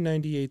 could be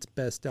 98's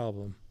best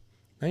album.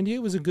 98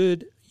 was a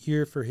good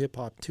year for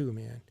hip-hop too,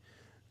 man.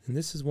 And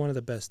this is one of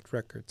the best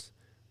records.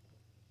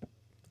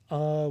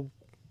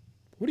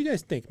 What do you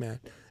guys think, man?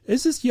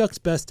 Is this Yuck's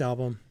best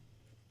album?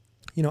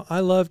 You know, I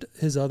loved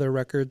his other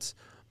records,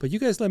 but you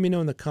guys let me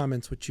know in the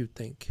comments what you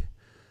think.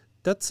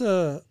 That's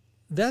the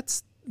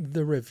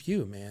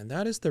review, man.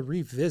 That is the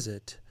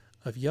revisit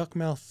of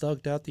Yukmouth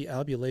Thugged Out the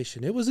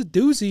Albulation. It was a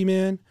doozy,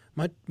 man.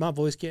 My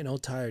voice getting all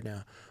tired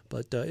now.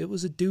 But it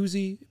was a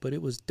doozy, but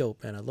it was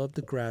dope, man. I love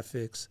the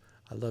graphics.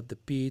 I love the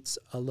beats.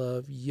 I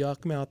love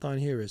Yukmouth on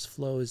here. His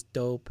flow is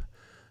dope.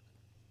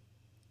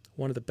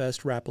 One of the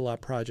best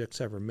Rap-A-Lot projects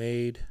ever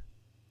made.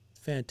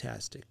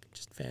 Fantastic.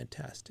 Just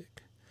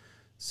fantastic.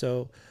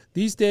 So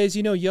these days,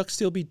 you know, Yuck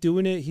still be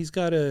doing it. He's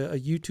got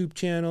a YouTube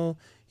channel.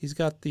 He's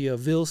got the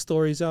Ville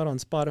stories out on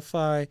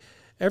Spotify.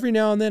 Every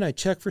now and then I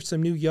check for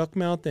some new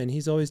Yukmouth, and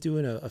he's always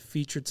doing a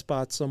featured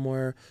spot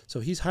somewhere. So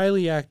he's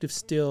highly active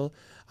still.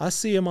 I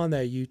see him on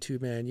that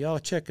YouTube, man. Y'all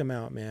check him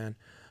out, man.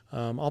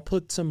 I'll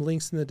put some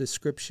links in the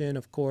description,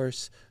 of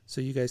course,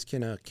 so you guys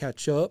can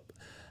catch up.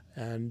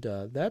 And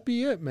that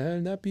be it,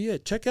 man. That be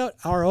it. Check out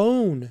our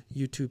own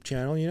YouTube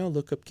channel. You know,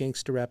 look up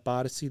Gangsta Rap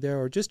Odyssey there,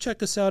 or just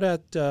check us out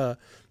at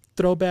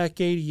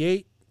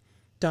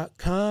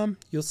throwback88.com.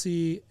 You'll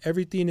see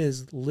everything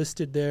is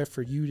listed there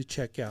for you to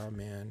check out,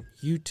 man.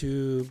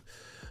 YouTube,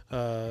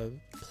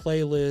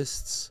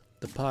 playlists,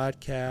 the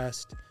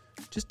podcast,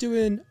 just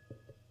doing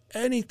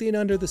anything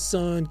under the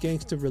sun,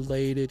 gangsta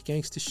related,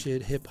 gangsta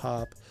shit, hip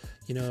hop,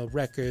 you know,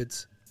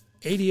 records.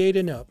 88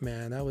 and up,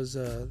 man. That was,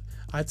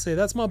 I'd say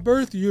that's my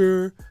birth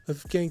year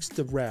of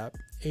gangsta rap.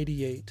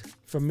 88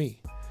 from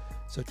me.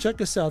 So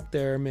check us out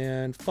there,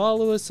 man.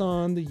 Follow us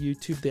on the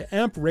YouTube, the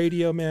AMP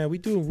Radio, man. We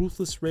doing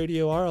Ruthless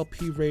Radio,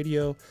 RLP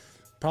Radio.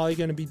 Probably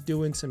going to be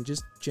doing some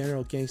just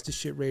general gangsta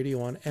shit radio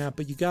on AMP,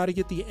 but you got to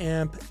get the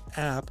AMP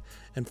app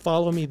and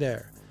follow me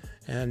there.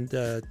 And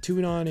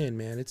tune on in,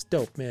 man. It's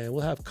dope, man.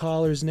 We'll have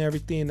callers and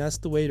everything. That's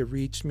the way to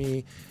reach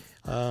me.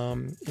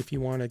 If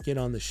you want to get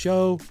on the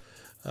show,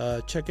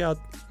 check out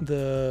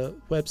the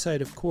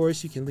website, of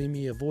course. You can leave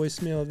me a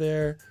voicemail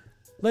there.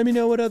 Let me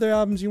know what other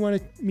albums you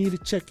want me to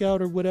check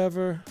out or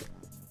whatever.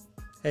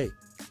 Hey,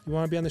 you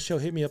want to be on the show,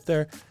 hit me up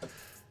there.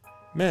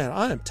 Man,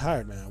 I am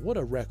tired, man. What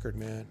a record,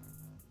 man.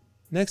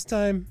 Next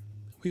time,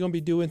 we're going to be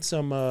doing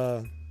some...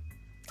 I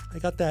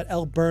got that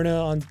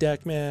Alberna on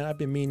deck, man. I've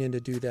been meaning to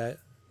do that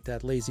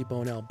Lazy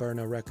Bone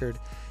Alberna record.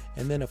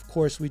 And then, of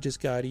course, we just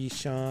got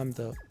Isham,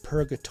 the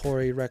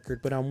Purgatory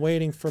record. But I'm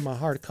waiting for my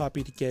hard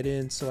copy to get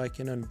in so I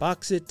can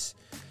unbox it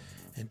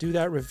and do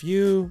that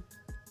review.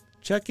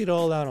 Check it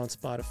all out on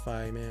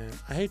Spotify, man.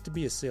 I hate to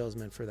be a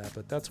salesman for that,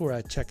 but that's where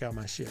I check out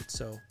my shit.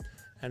 So,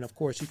 and, of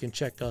course, you can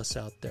check us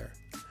out there.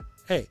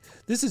 Hey,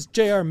 this is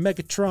JR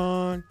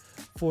Megatron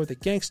for the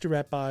Gangsta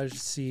Rap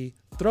Odyssey,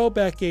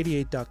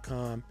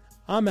 throwback88.com.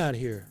 I'm out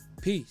here.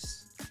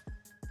 Peace.